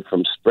rain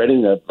from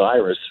spreading the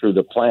virus through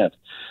the plant.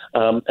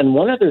 And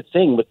one other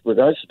thing with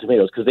regards to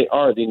tomatoes, because they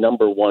are the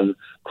number one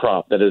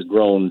crop that is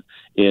grown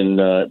in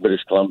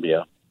British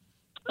Columbia,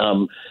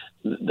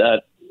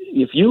 that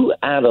if you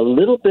add a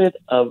little bit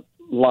of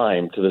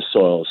lime to the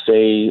soil,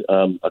 say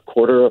a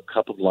quarter of a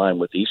cup of lime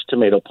with each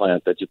tomato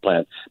plant that you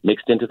plant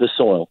mixed into the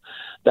soil,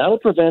 that will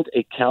prevent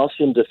a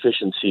calcium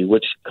deficiency,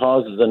 which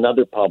causes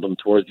another problem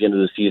towards the end of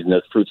the season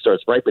as fruit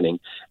starts ripening,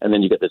 and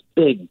then you get this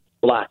big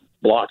black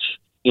blotch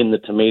in the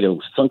tomato,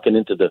 sunken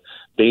into the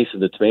base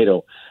of the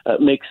tomato.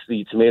 Makes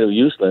the tomato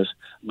useless,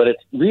 but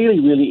it's really,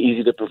 really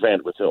easy to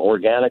prevent with the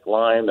organic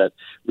lime that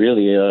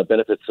really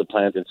benefits the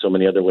plant in so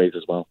many other ways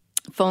as well.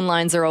 Phone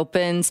lines are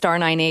open, star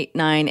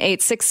 9898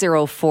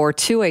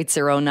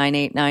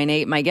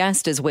 604-280-9898. My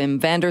guest is Wim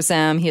Vander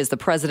Zalm. He is the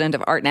president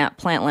of ArtNat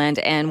Plantland,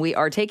 and we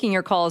are taking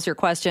your calls, your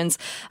questions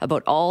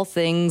about all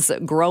things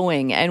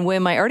growing. And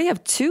Wim, I already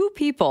have two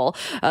people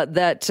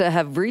that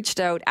have reached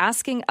out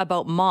asking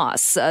about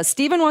moss.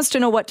 Stephen wants to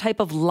know what type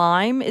of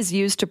lime is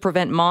used to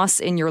prevent moss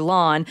in your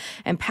lawn.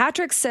 And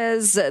Patrick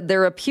says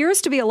there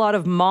appears to be a lot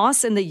of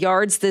moss in the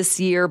yards this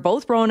year.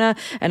 Both Rona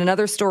and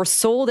another store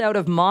sold out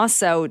of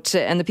moss out,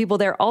 and the people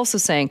there also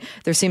saying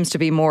there seems to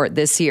be more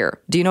this year.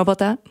 Do you know about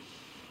that?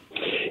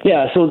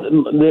 Yeah, so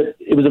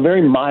it was a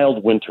very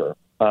mild winter.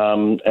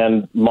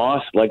 And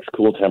moss likes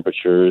cool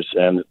temperatures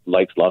and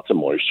likes lots of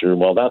moisture.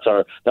 Well, that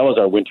was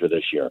our winter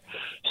this year.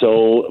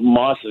 So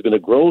moss is going to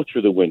grow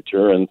through the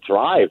winter and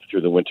thrive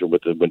through the winter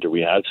with the winter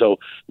we had. So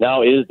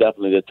now is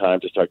definitely the time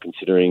to start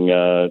considering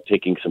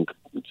taking some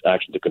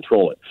action to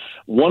control it.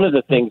 One of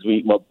the things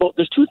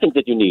there's two things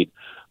that you need.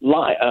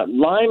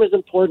 Lime is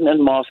important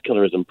and moss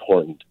killer is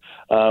important.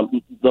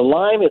 The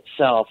lime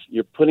itself,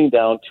 you're putting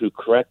down to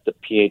correct the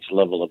pH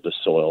level of the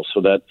soil so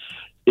that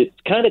it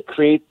kind of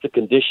creates the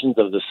conditions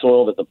of the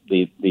soil that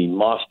the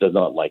moss does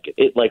not like it.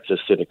 It likes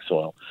acidic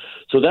soil.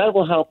 So that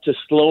will help to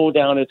slow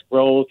down its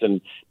growth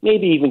and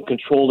maybe even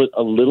control it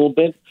a little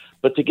bit.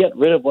 But to get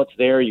rid of what's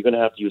there, you're going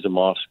to have to use a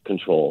moss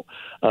control.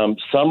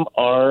 Some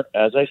are,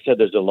 as I said,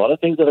 there's a lot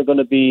of things that are going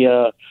to be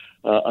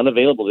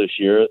unavailable this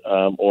year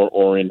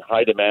or in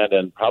high demand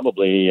and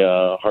probably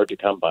hard to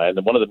come by.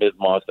 And one of them is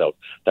moss out.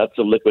 That's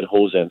the liquid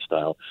hose end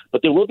style.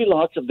 But there will be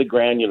lots of the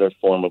granular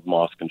form of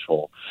moss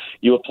control.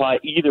 You apply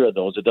either of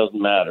those, it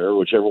doesn't matter,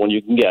 whichever one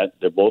you can get.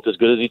 They're both as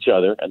good as each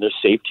other, and they're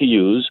safe to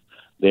use.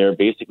 They're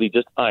basically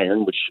just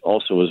iron, which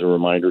also is a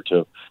reminder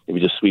to maybe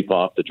just sweep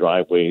off the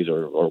driveways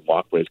or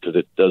walkways because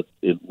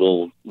it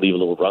will leave a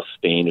little rust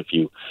stain if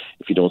you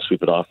don't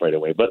sweep it off right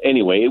away. But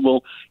anyway,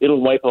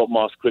 it'll wipe out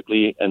moss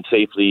quickly and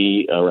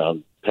safely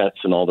around pets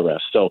and all the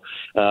rest. So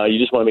you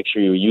just want to make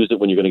sure you use it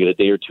when you're going to get a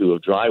day or two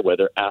of dry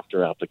weather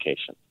after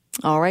application.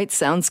 All right,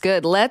 sounds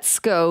good. Let's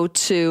go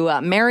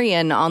to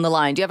Marion on the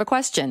line. Do you have a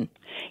question?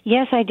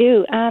 Yes, I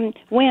do.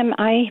 Wim,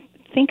 I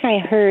think I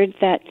heard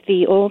that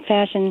the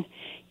old-fashioned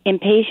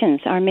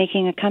impatiens are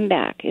making a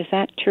comeback. Is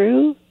that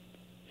true?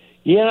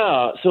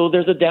 Yeah, so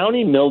there's a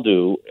downy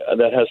mildew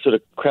that has sort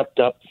of crept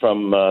up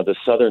from the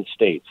southern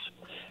states.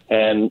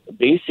 And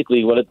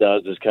basically what it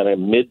does is kind of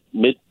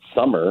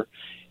mid-summer,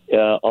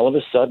 all of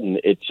a sudden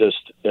it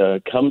just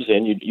comes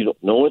in. You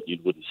don't know it. You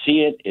wouldn't see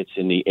it. It's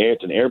in the air.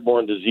 It's an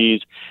airborne disease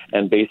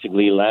and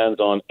basically lands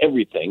on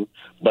everything,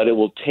 but it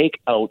will take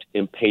out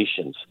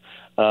impatiens.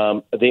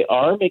 They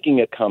are making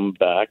a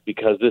comeback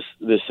because this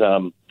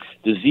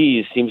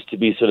disease seems to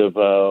be sort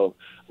of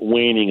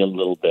waning a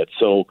little bit.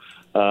 So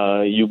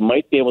you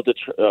might be able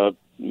to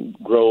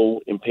grow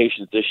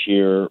impatiens this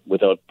year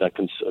without that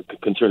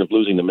concern of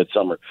losing them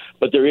midsummer.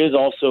 But there is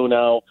also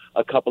now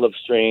a couple of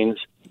strains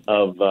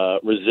of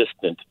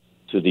resistant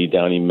to the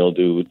downy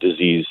mildew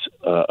disease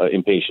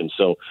impatiens.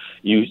 So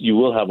you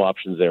will have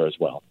options there as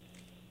well.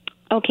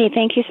 Okay,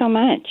 thank you so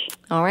much.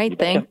 All right,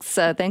 thanks.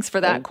 Thanks for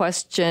that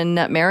question,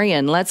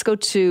 Marion. Let's go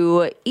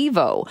to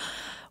Evo.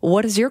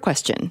 What is your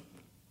question?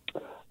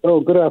 Oh,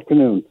 good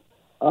afternoon.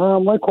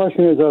 My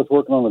question is, I was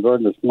working on the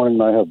garden this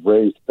morning, and I have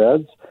raised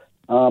beds.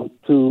 On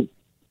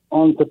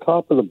the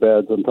top of the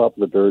beds, on top of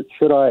the dirt,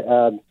 should I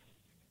add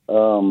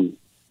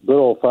good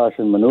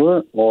old-fashioned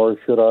manure, or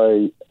should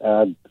I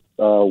add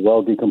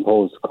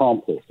well-decomposed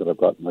compost that I've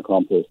got in the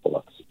compost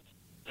box?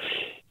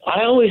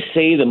 I always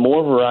say the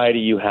more variety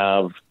you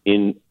have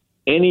in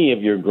any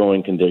of your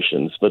growing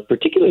conditions, but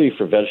particularly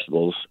for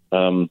vegetables,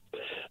 the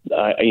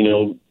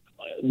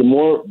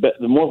more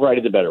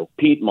variety, the better.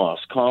 Peat moss,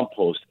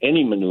 compost,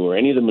 any manure,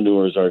 any of the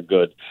manures are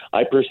good.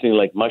 I personally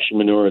like mushy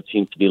manure. It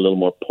seems to be a little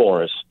more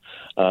porous,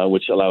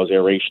 which allows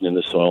aeration in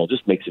the soil.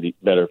 Just makes it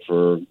better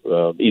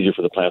easier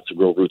for the plants to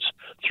grow roots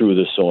through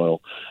the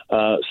soil.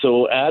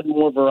 So add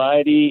more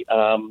variety,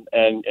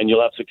 and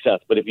you'll have success.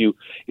 But if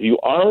you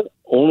are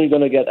only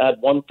going to add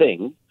one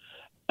thing,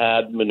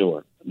 add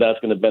manure. That's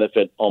going to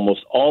benefit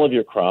almost all of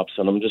your crops,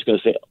 and I'm just going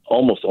to say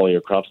almost all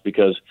your crops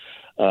because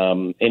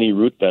any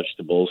root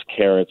vegetables,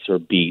 carrots or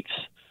beets,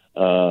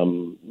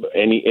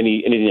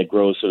 anything that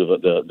grows sort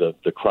of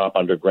the crop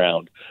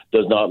underground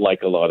does not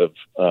like a lot of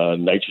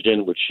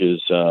nitrogen, which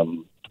is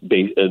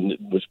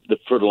which the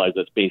fertilizer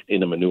that's based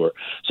in a manure.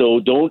 So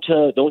don't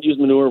use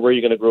manure where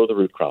you're going to grow the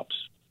root crops.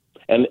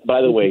 And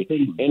by the way,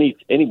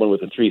 anyone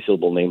with a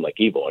 3-syllable name like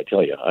Evo, I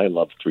tell you, I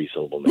love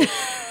 3-syllable names.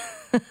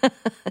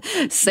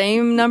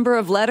 Same number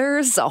of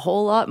letters, a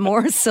whole lot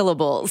more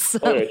syllables.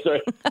 Okay,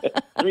 sorry.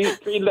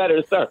 three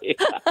letters, sorry.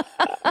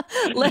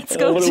 Let's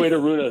go. What a way to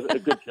ruin a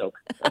good joke.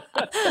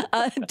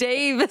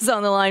 Dave is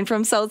on the line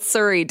from South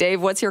Surrey.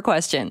 Dave, what's your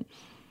question?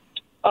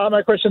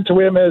 My question to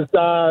Wim is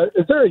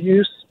there a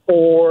use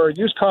for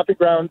used coffee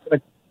grounds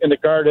in the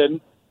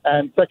garden?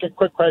 And second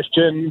quick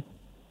question,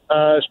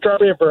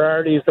 strawberry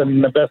varieties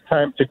and the best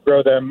time to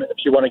grow them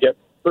if you want to get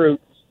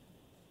fruits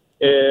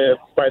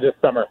by this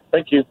summer.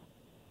 Thank you.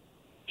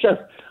 Sure.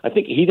 I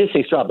think he did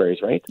say strawberries,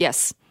 right?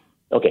 Yes.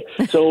 Okay.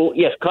 So,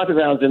 yes, coffee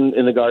grounds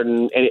in the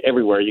garden,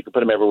 everywhere. You can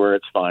put them everywhere.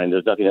 It's fine.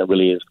 There's nothing that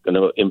really is going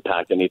to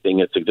impact anything.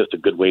 It's just a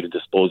good way to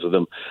dispose of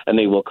them, and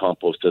they will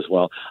compost as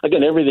well.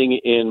 Again, everything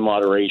in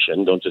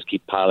moderation. Don't just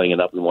keep piling it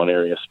up in one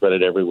area. Spread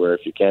it everywhere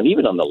if you can.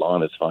 Even on the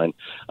lawn is fine.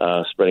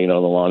 Spreading it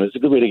on the lawn is a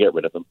good way to get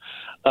rid of them.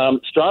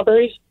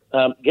 Strawberries,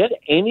 get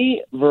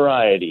any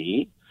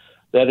variety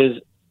that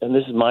is, and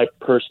this is my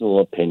personal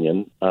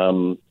opinion,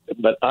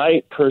 but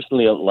I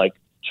personally like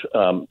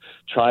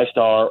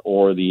TriStar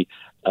or the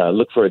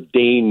look for a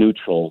day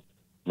neutral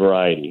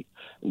variety.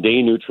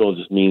 Day neutral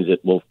just means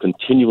it will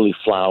continually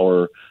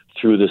flower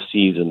through the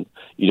season.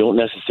 You don't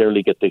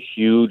necessarily get the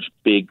huge,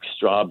 big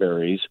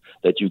strawberries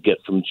that you get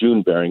from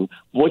June bearing.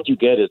 What you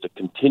get is a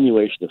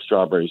continuation of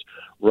strawberries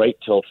right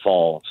till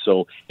fall.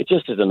 So it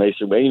just is a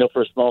nicer way,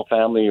 for a small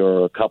family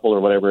or a couple or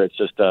whatever. It's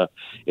just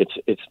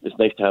it's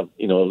nice to have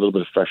a little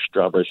bit of fresh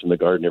strawberries from the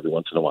garden every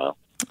once in a while.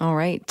 All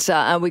right.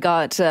 We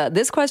got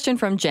this question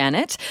from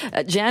Janet.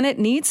 Janet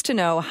needs to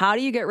know, how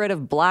do you get rid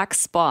of black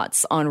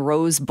spots on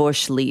rose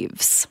bush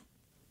leaves?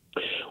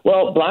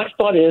 Well, black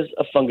spot is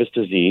a fungus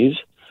disease.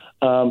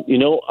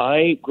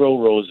 I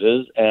grow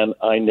roses and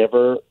I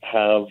never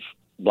have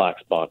black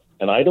spot.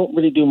 And I don't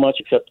really do much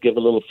except give a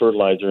little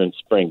fertilizer in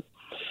spring.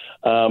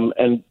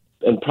 And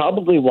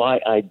probably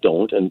why I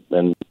don't,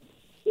 and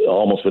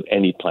almost with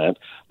any plant,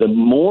 the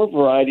more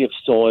variety of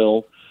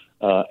soil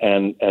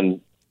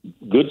and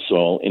good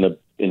soil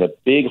in a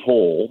big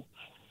hole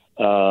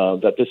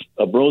that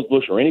a rose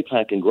bush or any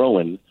plant can grow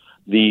in,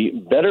 the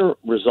better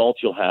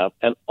results you'll have,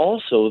 and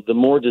also the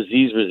more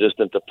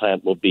disease-resistant the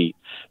plant will be,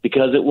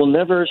 because it will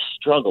never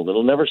struggle.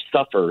 It'll never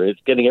suffer. It's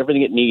getting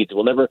everything it needs. It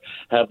will never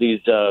have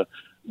these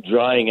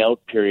drying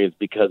out periods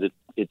because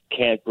it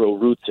can't grow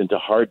roots into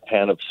hard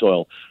pan of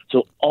soil.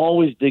 So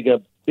always dig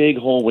a big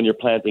hole when you're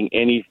planting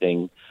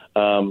anything,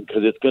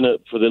 because it's going to,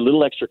 for the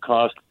little extra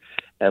cost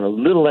and a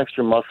little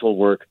extra muscle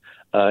work,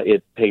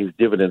 it pays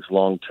dividends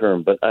long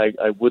term. But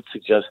I would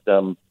suggest,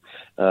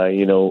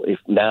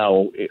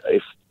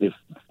 if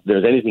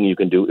there's anything you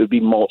can do, it would be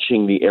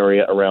mulching the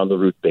area around the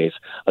root base,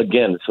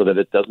 again, so that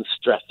it doesn't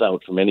stress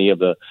out from any of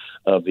the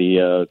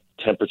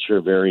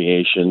temperature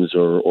variations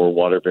or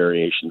water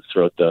variations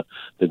throughout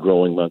the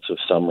growing months of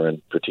summer,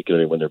 and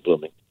particularly when they're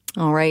blooming.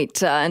 All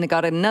right. And I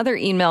got another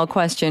email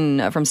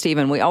question from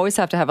Stephen. We always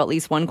have to have at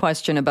least one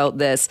question about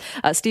this.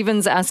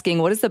 Stephen's asking,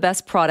 what is the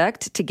best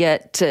product to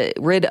get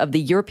rid of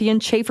the European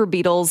chafer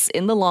beetles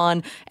in the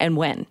lawn, and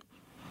when?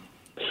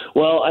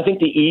 Well, I think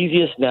the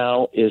easiest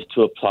now is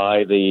to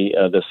apply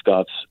the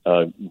Scott's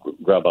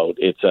Grub Out.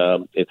 It's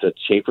a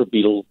chafer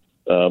beetle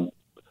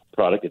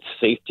product. It's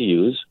safe to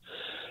use.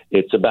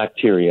 It's a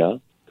bacteria.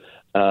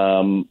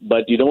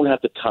 But you don't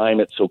have to time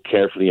it so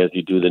carefully as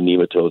you do the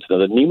nematodes. Now,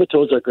 the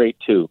nematodes are great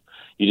too.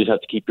 You just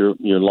have to keep your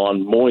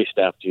lawn moist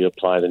after you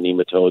apply the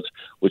nematodes,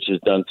 which is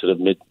done sort of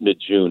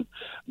mid-June.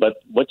 But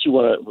what you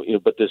want to,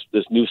 but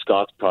this new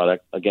Scott's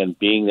product, again,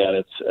 being that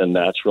it's a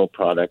natural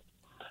product,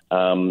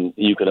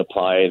 you can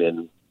apply it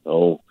in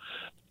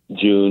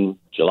June,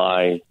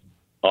 July,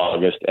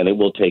 August, and it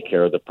will take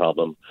care of the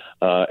problem.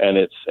 And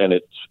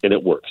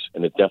it works,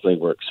 and it definitely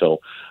works. So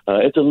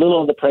it's a little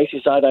on the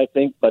pricey side, I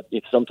think, but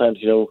it's sometimes,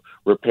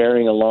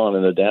 repairing a lawn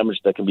and the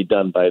damage that can be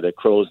done by the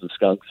crows and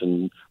skunks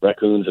and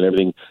raccoons and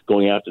everything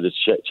going after the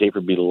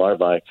chafer beetle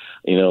larvae,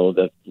 it'll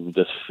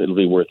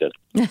be worth it.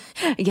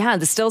 Yeah,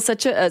 there's still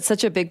such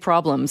a big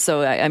problem.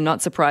 So I'm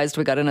not surprised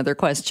we got another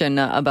question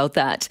about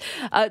that.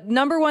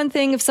 Number one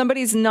thing, if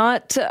somebody's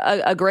not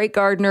a great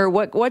gardener,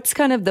 what's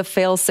kind of the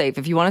fail-safe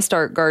if you want to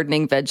start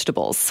gardening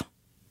vegetables?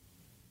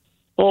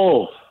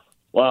 Oh,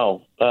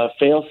 wow.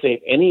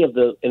 Fail-safe, any of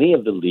the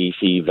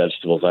leafy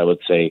vegetables, I would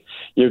say,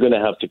 you're going to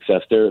have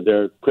success.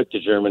 They're quick to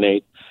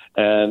germinate,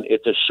 and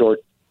it's a short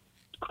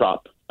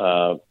crop.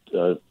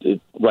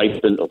 It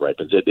ripens.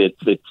 It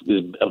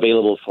is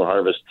available for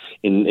harvest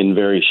in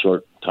very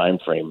short time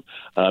frame.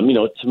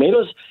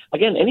 Tomatoes,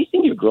 again,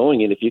 anything you're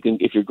growing in,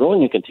 if you're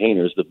growing in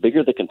containers, the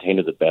bigger the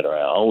container, the better.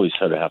 I always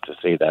sort of have to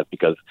say that,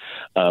 because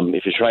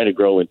if you're trying to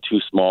grow in too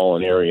small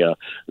an area,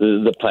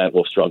 the plant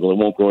will struggle. It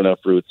won't grow enough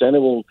roots, and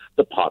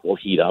the pot will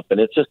heat up, and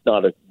it's just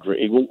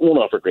it won't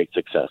offer great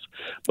success.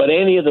 But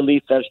any of the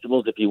leaf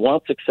vegetables, if you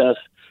want success,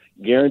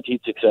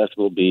 guaranteed success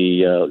will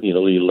be,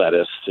 your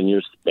lettuce and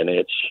your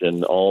spinach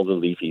and all the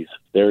leafies.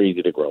 They're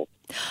easy to grow.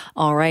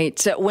 All right.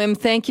 Wim,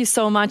 thank you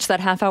so much. That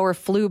half hour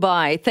flew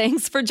by.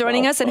 Thanks for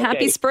joining us, and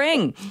happy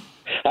spring.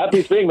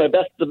 Happy spring.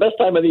 The best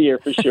time of the year,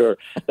 for sure.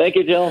 Thank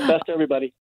you, Jill. Best to everybody.